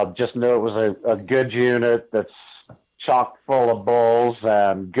 Just knew it was a good unit that's chock full of bulls,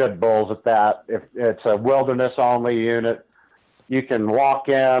 and good bulls at that. If it's a wilderness only unit, you can walk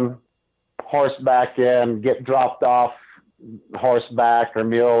in, horseback in, get dropped off horseback or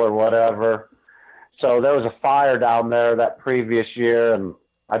mule or whatever. So there was a fire down there that previous year, and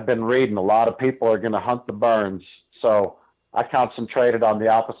I've been reading a lot of people are going to hunt the burns. So I concentrated on the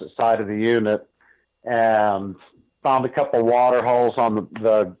opposite side of the unit and found a couple water holes on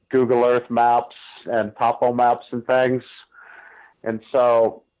the Google Earth maps and topo maps and things. And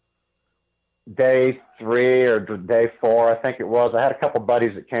so day 3 or day 4, I think it was, I had a couple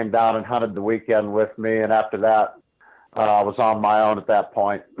buddies that came down and hunted the weekend with me. And after that, I was on my own at that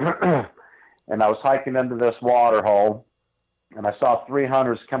point. And I was hiking into this water hole, and I saw 3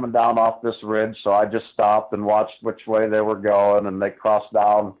 hunters coming down off this ridge. So I just stopped and watched which way they were going, and they crossed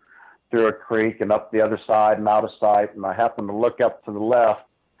down through a creek and up the other side and out of sight. And I happened to look up to the left.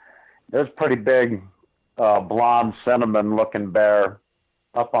 There's a pretty big blonde cinnamon looking bear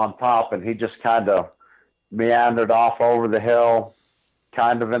up on top. And he just kind of meandered off over the hill,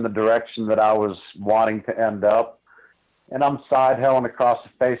 kind of in the direction that I was wanting to end up. And I'm side hilling across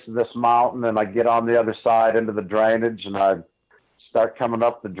the face of this mountain, and I get on the other side into the drainage, and I start coming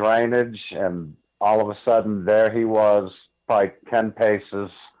up the drainage, and all of a sudden there he was, probably 10 paces,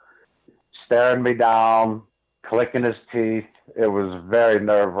 staring me down, clicking his teeth. It was very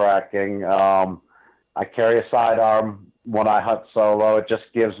nerve-wracking. I carry a sidearm when I hunt solo. It just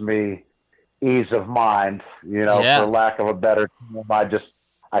gives me ease of mind, for lack of a better term.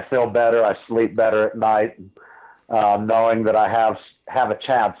 I feel better. I sleep better at night, knowing that I have a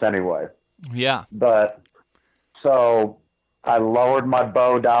chance anyway. Yeah. But so I lowered my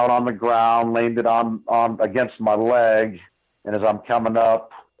bow down on the ground, leaned it on against my leg, and as I'm coming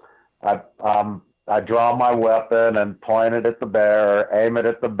up, I draw my weapon and point it at the bear, aim it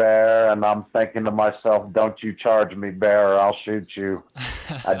at the bear, and I'm thinking to myself, "Don't you charge me, bear, or I'll shoot you."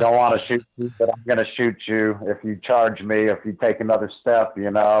 I don't want to shoot you, but I'm going to shoot you if you charge me, if you take another step,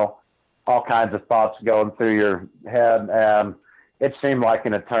 all kinds of thoughts going through your head. And it seemed like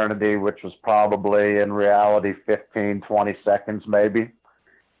an eternity, which was probably in reality 15, 20 seconds maybe.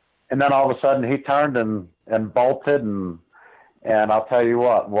 And then all of a sudden he turned and bolted, and I'll tell you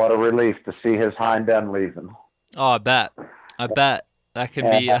what a relief to see his hind end leaving. Oh, I bet that could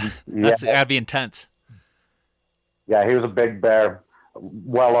be, that'd be intense. Yeah. He was a big bear,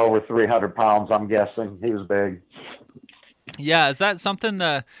 well over 300 pounds. I'm guessing he was big. Yeah. Is that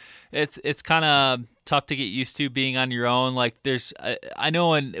something it's kind of tough to get used to being on your own. Like I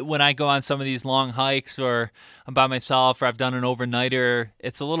know when I go on some of these long hikes or I'm by myself or I've done an overnighter,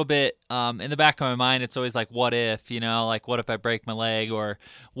 it's a little bit in the back of my mind. It's always like, what if, like what if I break my leg, or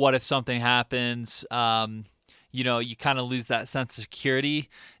what if something happens? You kind of lose that sense of security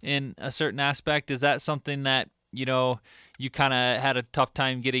in a certain aspect. Is that something that you kind of had a tough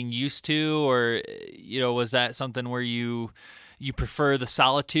time getting used to, or was that something where you prefer the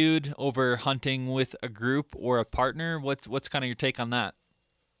solitude over hunting with a group or a partner? What's kind of your take on that?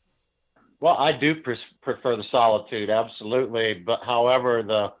 Well, I do prefer the solitude, absolutely. But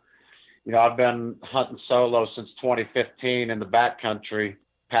however, I've been hunting solo since 2015 in the backcountry,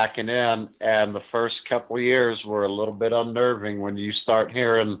 packing in, and the first couple of years were a little bit unnerving when you start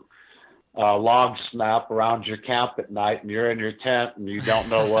hearing logs snap around your camp at night and you're in your tent and you don't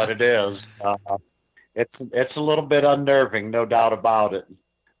know what it is. It's a little bit unnerving, no doubt about it.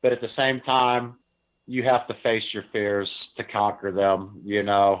 But at the same time, you have to face your fears to conquer them.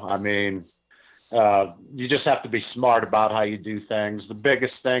 I mean, you just have to be smart about how you do things. The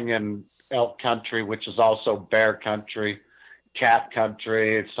biggest thing in elk country, which is also bear country, cat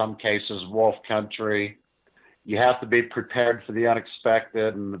country, in some cases wolf country, you have to be prepared for the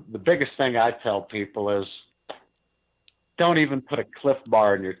unexpected. And the biggest thing I tell people is don't even put a Cliff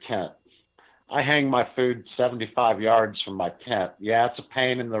Bar in your tent. I hang my food 75 yards from my tent. Yeah, it's a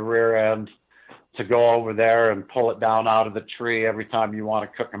pain in the rear end to go over there and pull it down out of the tree every time you want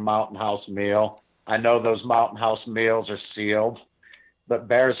to cook a Mountain House meal. I know those Mountain House meals are sealed, but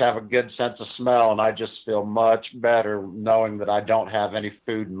bears have a good sense of smell, and I just feel much better knowing that I don't have any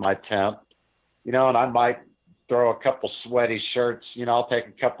food in my tent. And I might throw a couple sweaty shirts. I'll take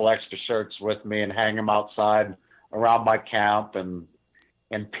a couple extra shirts with me and hang them outside around my camp and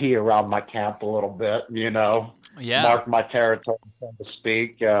pee around my camp a little bit, Yeah. Mark my territory, so to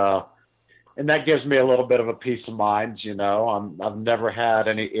speak. And that gives me a little bit of a peace of mind, I've never had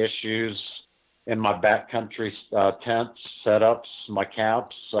any issues in my backcountry tents, setups, my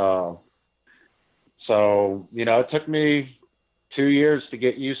camps. So, it took me 2 years to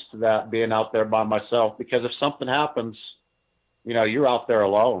get used to that, being out there by myself, because if something happens, you're out there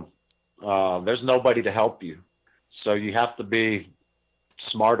alone. There's nobody to help you. So you have to be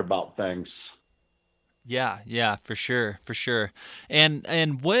smart about things. Yeah, for sure.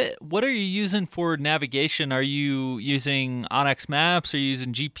 And what are you using for navigation? Are you using Onyx Maps? Are you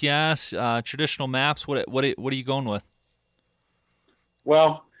using GPS, traditional maps? What are you going with?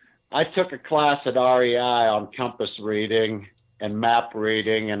 Well, I took a class at REI on compass reading and map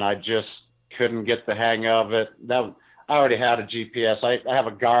reading, and I just couldn't get the hang of it. I already had a GPS. I have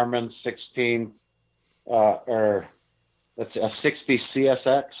a Garmin 16 or that's a 60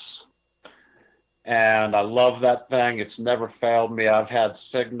 CSX. And I love that thing. It's never failed me. I've had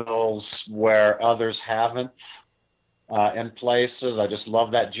signals where others haven't in places. I just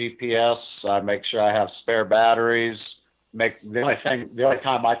love that GPS. I make sure I have spare batteries. The only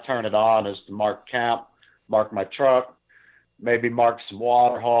time I turn it on is to mark camp, mark my truck, maybe mark some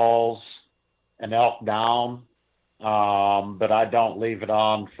water holes, an elk down. But I don't leave it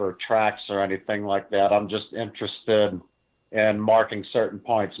on for tracks or anything like that. I'm just interested in marking certain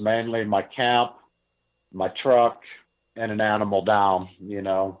points, mainly my camp, my truck, and an animal down,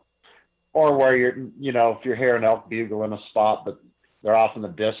 or where if you're hearing elk bugle in a spot, but they're off in the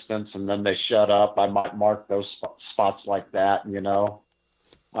distance and then they shut up, I might mark those spots like that,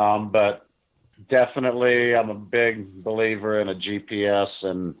 but definitely I'm a big believer in a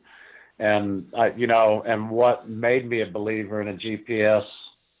GPS, and what made me a believer in a GPS,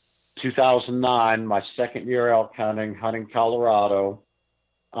 2009, my second year elk hunting Colorado.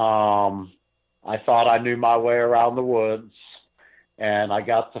 I thought I knew my way around the woods, and I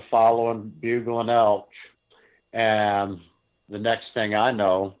got to following bugling elk. And the next thing I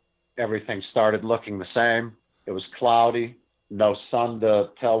know, everything started looking the same. It was cloudy, no sun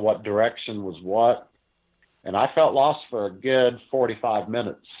to tell what direction was what. And I felt lost for a good 45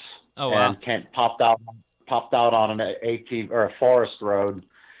 minutes. Oh, wow. And popped out on an ATV or a forest road.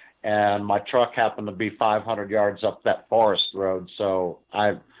 And my truck happened to be 500 yards up that forest road. So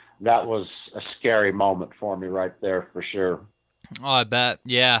that was a scary moment for me right there, for sure. Oh, I bet.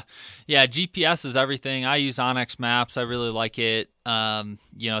 Yeah. GPS is everything. I use Onyx Maps. I really like it.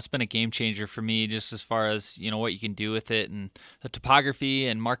 It's been a game changer for me, just as far as, what you can do with it and the topography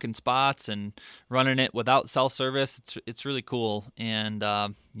and marking spots and running it without cell service. It's really cool. And,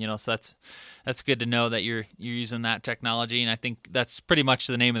 so that's good to know that you're using that technology. And I think that's pretty much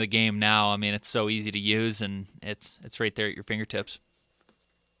the name of the game now. I mean, it's so easy to use and it's right there at your fingertips.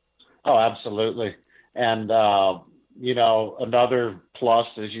 Oh, absolutely. And, another plus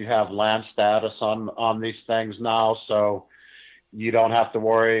is you have land status on these things now, so you don't have to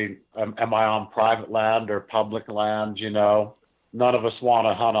worry, am I on private land or public land? None of us want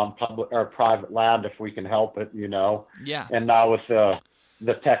to hunt on public or private land if we can help it. Yeah. And now with the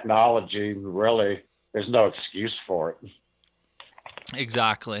technology, really, there's no excuse for it.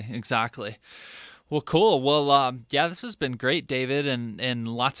 Exactly. Well, cool. Well, yeah, this has been great, David, and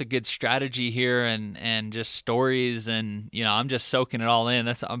lots of good strategy here, and just stories, and I'm just soaking it all in.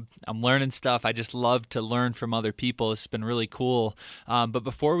 I'm learning stuff. I just love to learn from other people. It's been really cool. But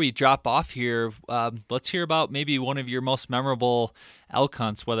before we drop off here, let's hear about maybe one of your most memorable elk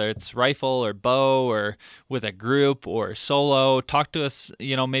hunts, whether it's rifle or bow or with a group or solo. Talk to us,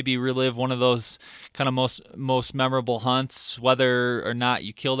 maybe relive one of those kind of most memorable hunts, whether or not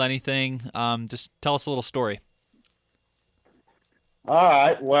you killed anything. Just tell us a little story. All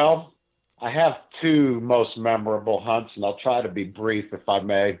right. Well, I have two most memorable hunts, and I'll try to be brief if I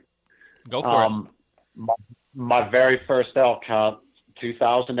may. Go for it. My very first elk hunt,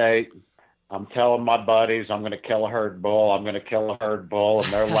 2008. I'm telling my buddies I'm going to kill a herd bull. I'm going to kill a herd bull,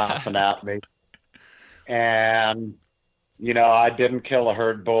 and they're laughing at me. And, I didn't kill a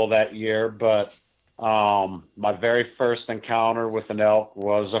herd bull that year, but my very first encounter with an elk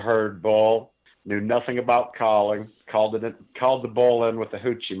was a herd bull. Knew nothing about calling. Called the bull in with a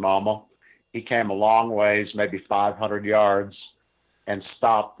hoochie mama. He came a long ways, maybe 500 yards, and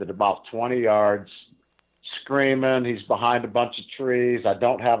stopped at about 20 yards. Screaming. He's behind a bunch of trees. I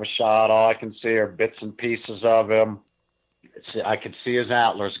don't have a shot. All I can see are bits and pieces of him. I could see his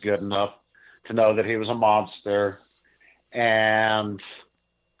antlers good enough to know that he was a monster. And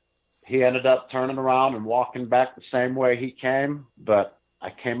he ended up turning around and walking back the same way he came. But I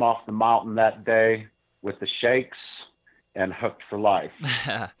came off the mountain that day with the shakes and hooked for life.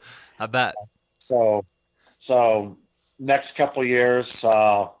 I bet. So next couple of years,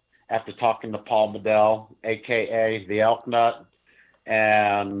 after talking to Paul Medell, a.k.a. the Elk Nut,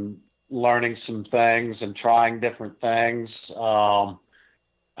 and learning some things and trying different things, I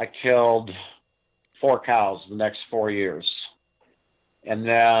killed 4 cows the next 4 years. And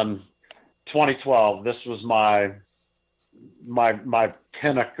then 2012, this was my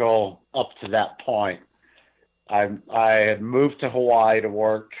pinnacle up to that point. I had moved to Hawaii to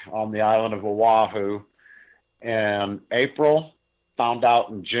work on the island of Oahu in April. Found out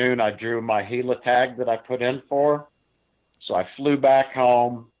in June I drew my Gila tag that I put in for. So I flew back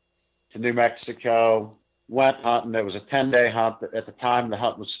home to New Mexico, went hunting. It was a 10-day hunt. At the time, the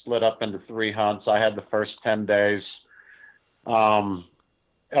hunt was split up into 3 hunts. I had the first 10 days.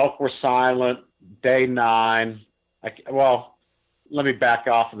 Elk were silent. Day 9. Let me back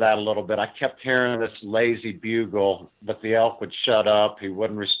off of that a little bit. I kept hearing this lazy bugle, but the elk would shut up. He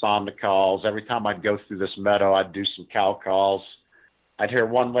wouldn't respond to calls. Every time I'd go through this meadow, I'd do some cow calls. I'd hear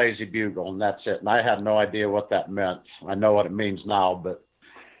one lazy bugle, and that's it. And I had no idea what that meant. I know what it means now, but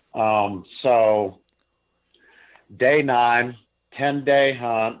so day 9, 10-day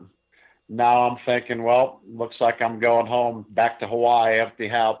hunt. Now I'm thinking, well, looks like I'm going home back to Hawaii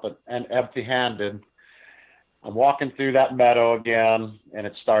empty-handed. I'm walking through that meadow again, and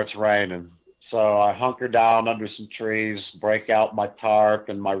it starts raining. So I hunker down under some trees, break out my tarp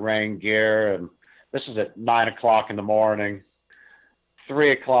and my rain gear, and this is at 9 o'clock in the morning.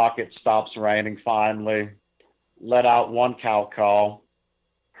 3 o'clock, it stops raining finally. Let out one cow call.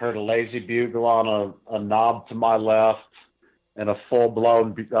 Heard a lazy bugle on a knob to my left and a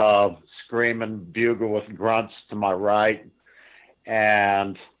full-blown screaming bugle with grunts to my right.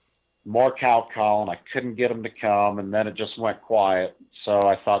 And more cow calling. I couldn't get them to come, and then it just went quiet. So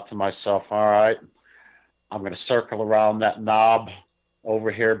I thought to myself, all right, I'm going to circle around that knob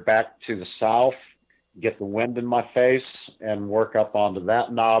over here back to the south, get the wind in my face, and work up onto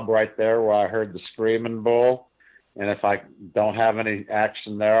that knob right there where I heard the screaming bull. And if I don't have any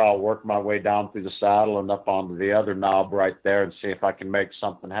action there, I'll work my way down through the saddle and up onto the other knob right there and see if I can make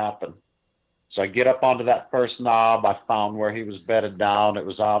something happen. So I get up onto that first knob. I found where he was bedded down. It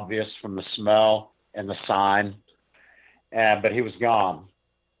was obvious from the smell and the sign, but he was gone.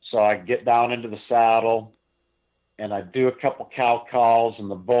 So I get down into the saddle, and I do a couple cow calls,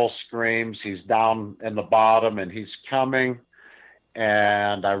 and the bull screams. He's down in the bottom, and he's coming.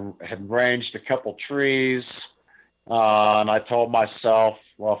 And I had ranged a couple trees, and I told myself,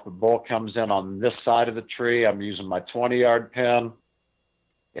 well, if the bull comes in on this side of the tree, I'm using my 20-yard pin.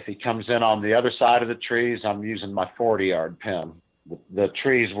 If he comes in on the other side of the trees, I'm using my 40-yard pin. The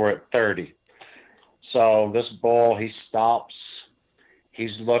trees were at 30. So this bull, he stops.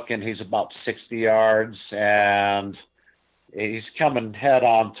 He's looking. He's about 60 yards. And he's coming head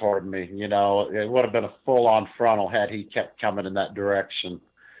on toward me. You know, it would have been a full on frontal had he kept coming in that direction.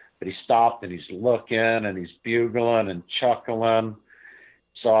 But he stopped and he's looking and he's bugling and chuckling.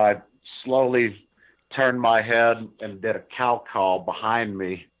 So I slowly turned my head and did a cow call behind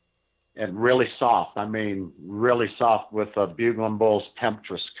me, and really soft. I mean, really soft, with a bugling bull's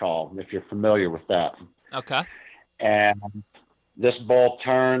temptress call, if you're familiar with that. Okay. And this bull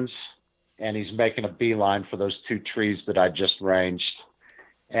turns and he's making a beeline for those 2 trees that I just ranged.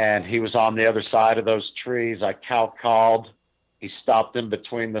 And he was on the other side of those trees. I cow called. He stopped in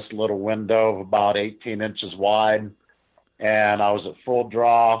between this little window of about 18 inches wide. And I was at full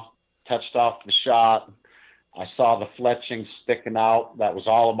draw, touched off the shot. I saw the fletching sticking out. That was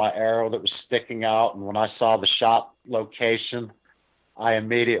all of my arrow that was sticking out. And when I saw the shot location, I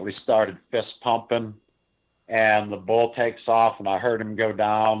immediately started fist pumping. And the bull takes off, and I heard him go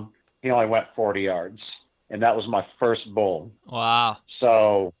down. He only went 40 yards. And that was my first bull. Wow.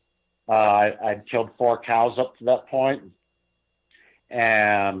 So I'd killed 4 cows up to that point.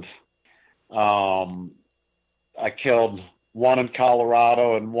 And I killed 1 in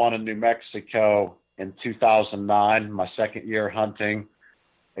Colorado and 1 in New Mexico in 2009, my second year hunting,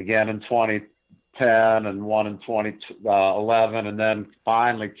 again in 2010 and 1 in 2011, and then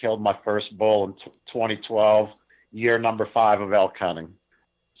finally killed my first bull in 2012, year number 5 of elk hunting.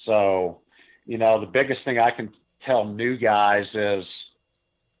 So, you know, the biggest thing I can tell new guys is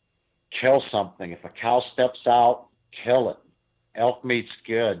kill something. If a cow steps out, kill it. Elk meat's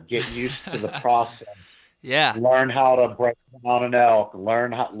good. Get used to the process. Yeah. Learn how to break down an elk.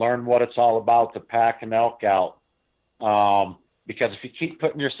 Learn what it's all about to pack an elk out. Because if you keep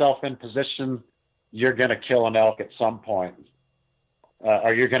putting yourself in position, you're going to kill an elk at some point,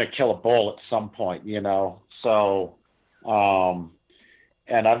 or you're going to kill a bull at some point. You know. So,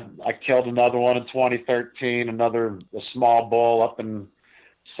 and I killed another one in 2013. A small bull up in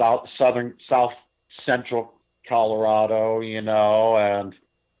south central Colorado. You know, and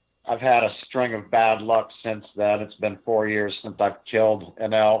I've had a string of bad luck since then. It's been 4 years since I've killed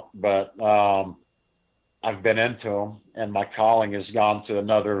an elk, but I've been into them, and my calling has gone to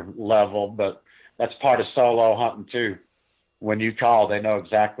another level. But that's part of solo hunting too. When you call, they know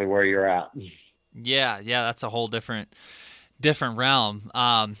exactly where you're at. Yeah, that's a whole different realm.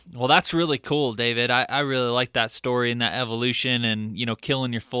 Well, that's really cool, David. I really like that story and that evolution, and you know,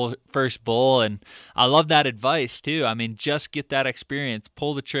 killing your first bull. And I love that advice too. I mean, just get that experience,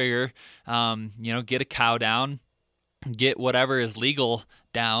 pull the trigger, you know, get a cow down, get whatever is legal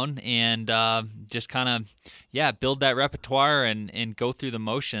down, and just kind of build that repertoire and go through the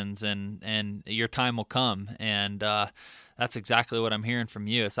motions, and your time will come. And that's exactly what I'm hearing from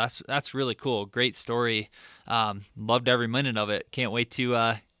you. So that's really cool. Great story. Loved every minute of it. Can't wait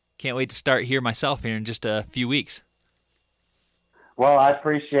to start here myself here in just a few weeks. Well, I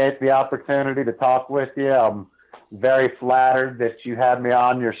appreciate the opportunity to talk with you. I'm very flattered that you had me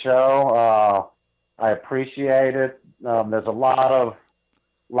on your show. I appreciate it. There's a lot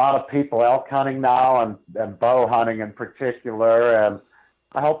of people elk hunting now, and bow hunting in particular, and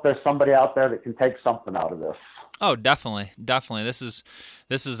I hope there's somebody out there that can take something out of this. Oh, definitely. This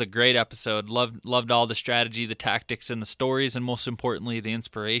is a great episode. Loved all the strategy, the tactics, and the stories, and most importantly, the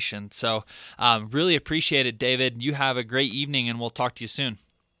inspiration. So, really appreciate it, David. You have a great evening, and we'll talk to you soon.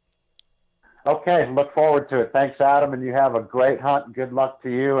 Okay, look forward to it. Thanks, Adam, and you have a great hunt. Good luck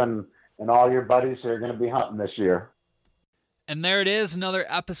to you and all your buddies who are going to be hunting this year. And there it is, another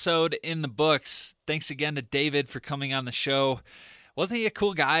episode in the books. Thanks again to David for coming on the show. Wasn't he a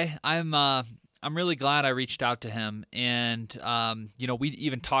cool guy? I'm really glad I reached out to him, and you know, we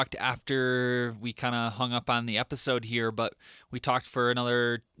even talked after we kind of hung up on the episode here, but we talked for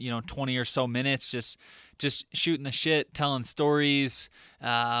another 20 or so minutes, just shooting the shit, telling stories,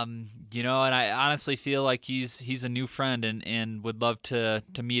 and I honestly feel like he's a new friend, and would love to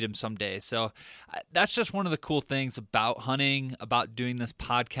meet him someday. So that's just one of the cool things about hunting, about doing this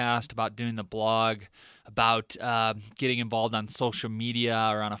podcast, about doing the blog, about getting involved on social media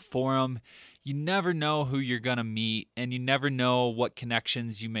or on a forum. You never know who you're going to meet, and you never know what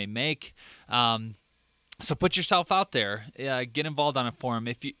connections you may make. So put yourself out there. Get involved on a forum.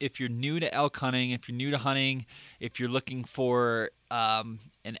 If you're new to elk hunting, if you're new to hunting, if you're looking for an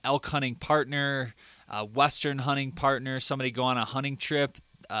elk hunting partner, a Western hunting partner, somebody go on a hunting trip,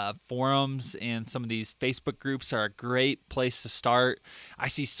 forums and some of these Facebook groups are a great place to start. I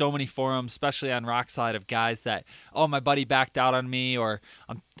see so many forums, especially on Rockside, of guys that, oh, my buddy backed out on me, or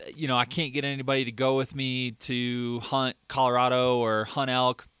I can't get anybody to go with me to hunt Colorado or hunt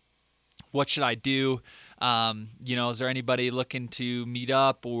elk. What should I do? Is there anybody looking to meet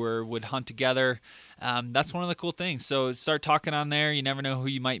up or would hunt together? that's one of the cool things. So start talking on there. You never know who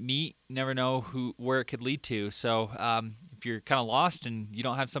you might meet. You never know where it could lead to. So if you're kind of lost and you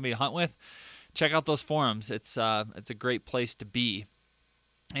don't have somebody to hunt with, check out those forums. It's a great place to be,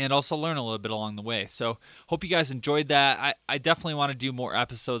 and also learn a little bit along the way. So hope you guys enjoyed that. I definitely want to do more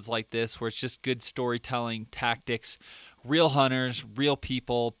episodes like this where it's just good storytelling, tactics, real hunters, real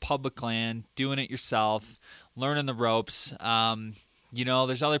people, public land, doing it yourself, learning the ropes.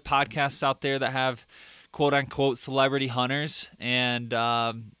 There's other podcasts out there that have quote unquote celebrity hunters, and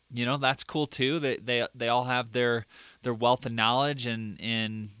that's cool too. They all have their wealth of knowledge,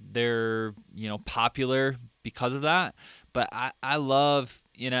 and they're popular because of that. But I love,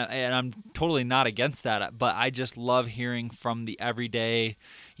 and I'm totally not against that, but I just love hearing from the everyday,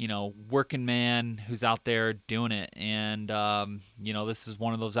 working man who's out there doing it. And, this is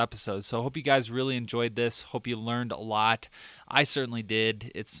one of those episodes. So I hope you guys really enjoyed this. Hope you learned a lot. I certainly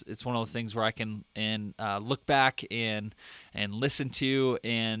did. It's one of those things where I can look back and listen to,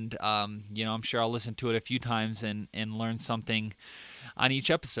 and, I'm sure I'll listen to it a few times and learn something on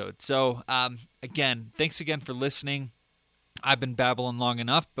each episode. So, again, thanks again for listening. I've been babbling long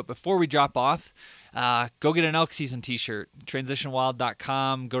enough, but before we drop off, go get an elk season t-shirt,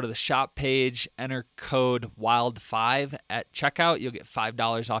 transitionwild.com. Go to the shop page, enter code WILD5 at checkout. You'll get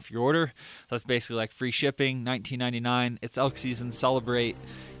 $5 off your order. That's basically like free shipping, $19.99. It's elk season, celebrate,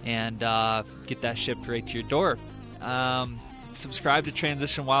 and get that shipped right to your door. Subscribe to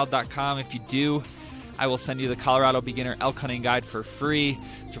transitionwild.com. If you do, I will send you the Colorado Beginner Elk Hunting Guide for free.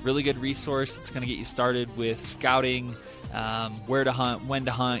 It's a really good resource. It's going to get you started with scouting, where to hunt, when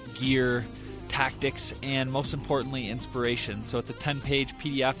to hunt, gear, tactics, and most importantly, inspiration. So it's a 10-page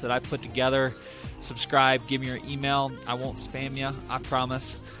PDF that I put together. Subscribe, give me your email. I won't spam you, I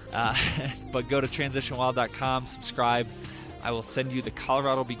promise. But go to transitionwild.com, subscribe. I will send you the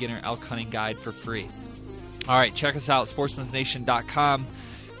Colorado Beginner Elk Hunting Guide for free. All right, check us out, sportsmansnation.com.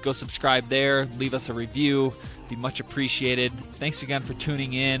 Go subscribe there, leave us a review. Be much appreciated. Thanks again for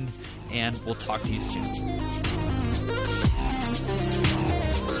tuning in, and we'll talk to you soon.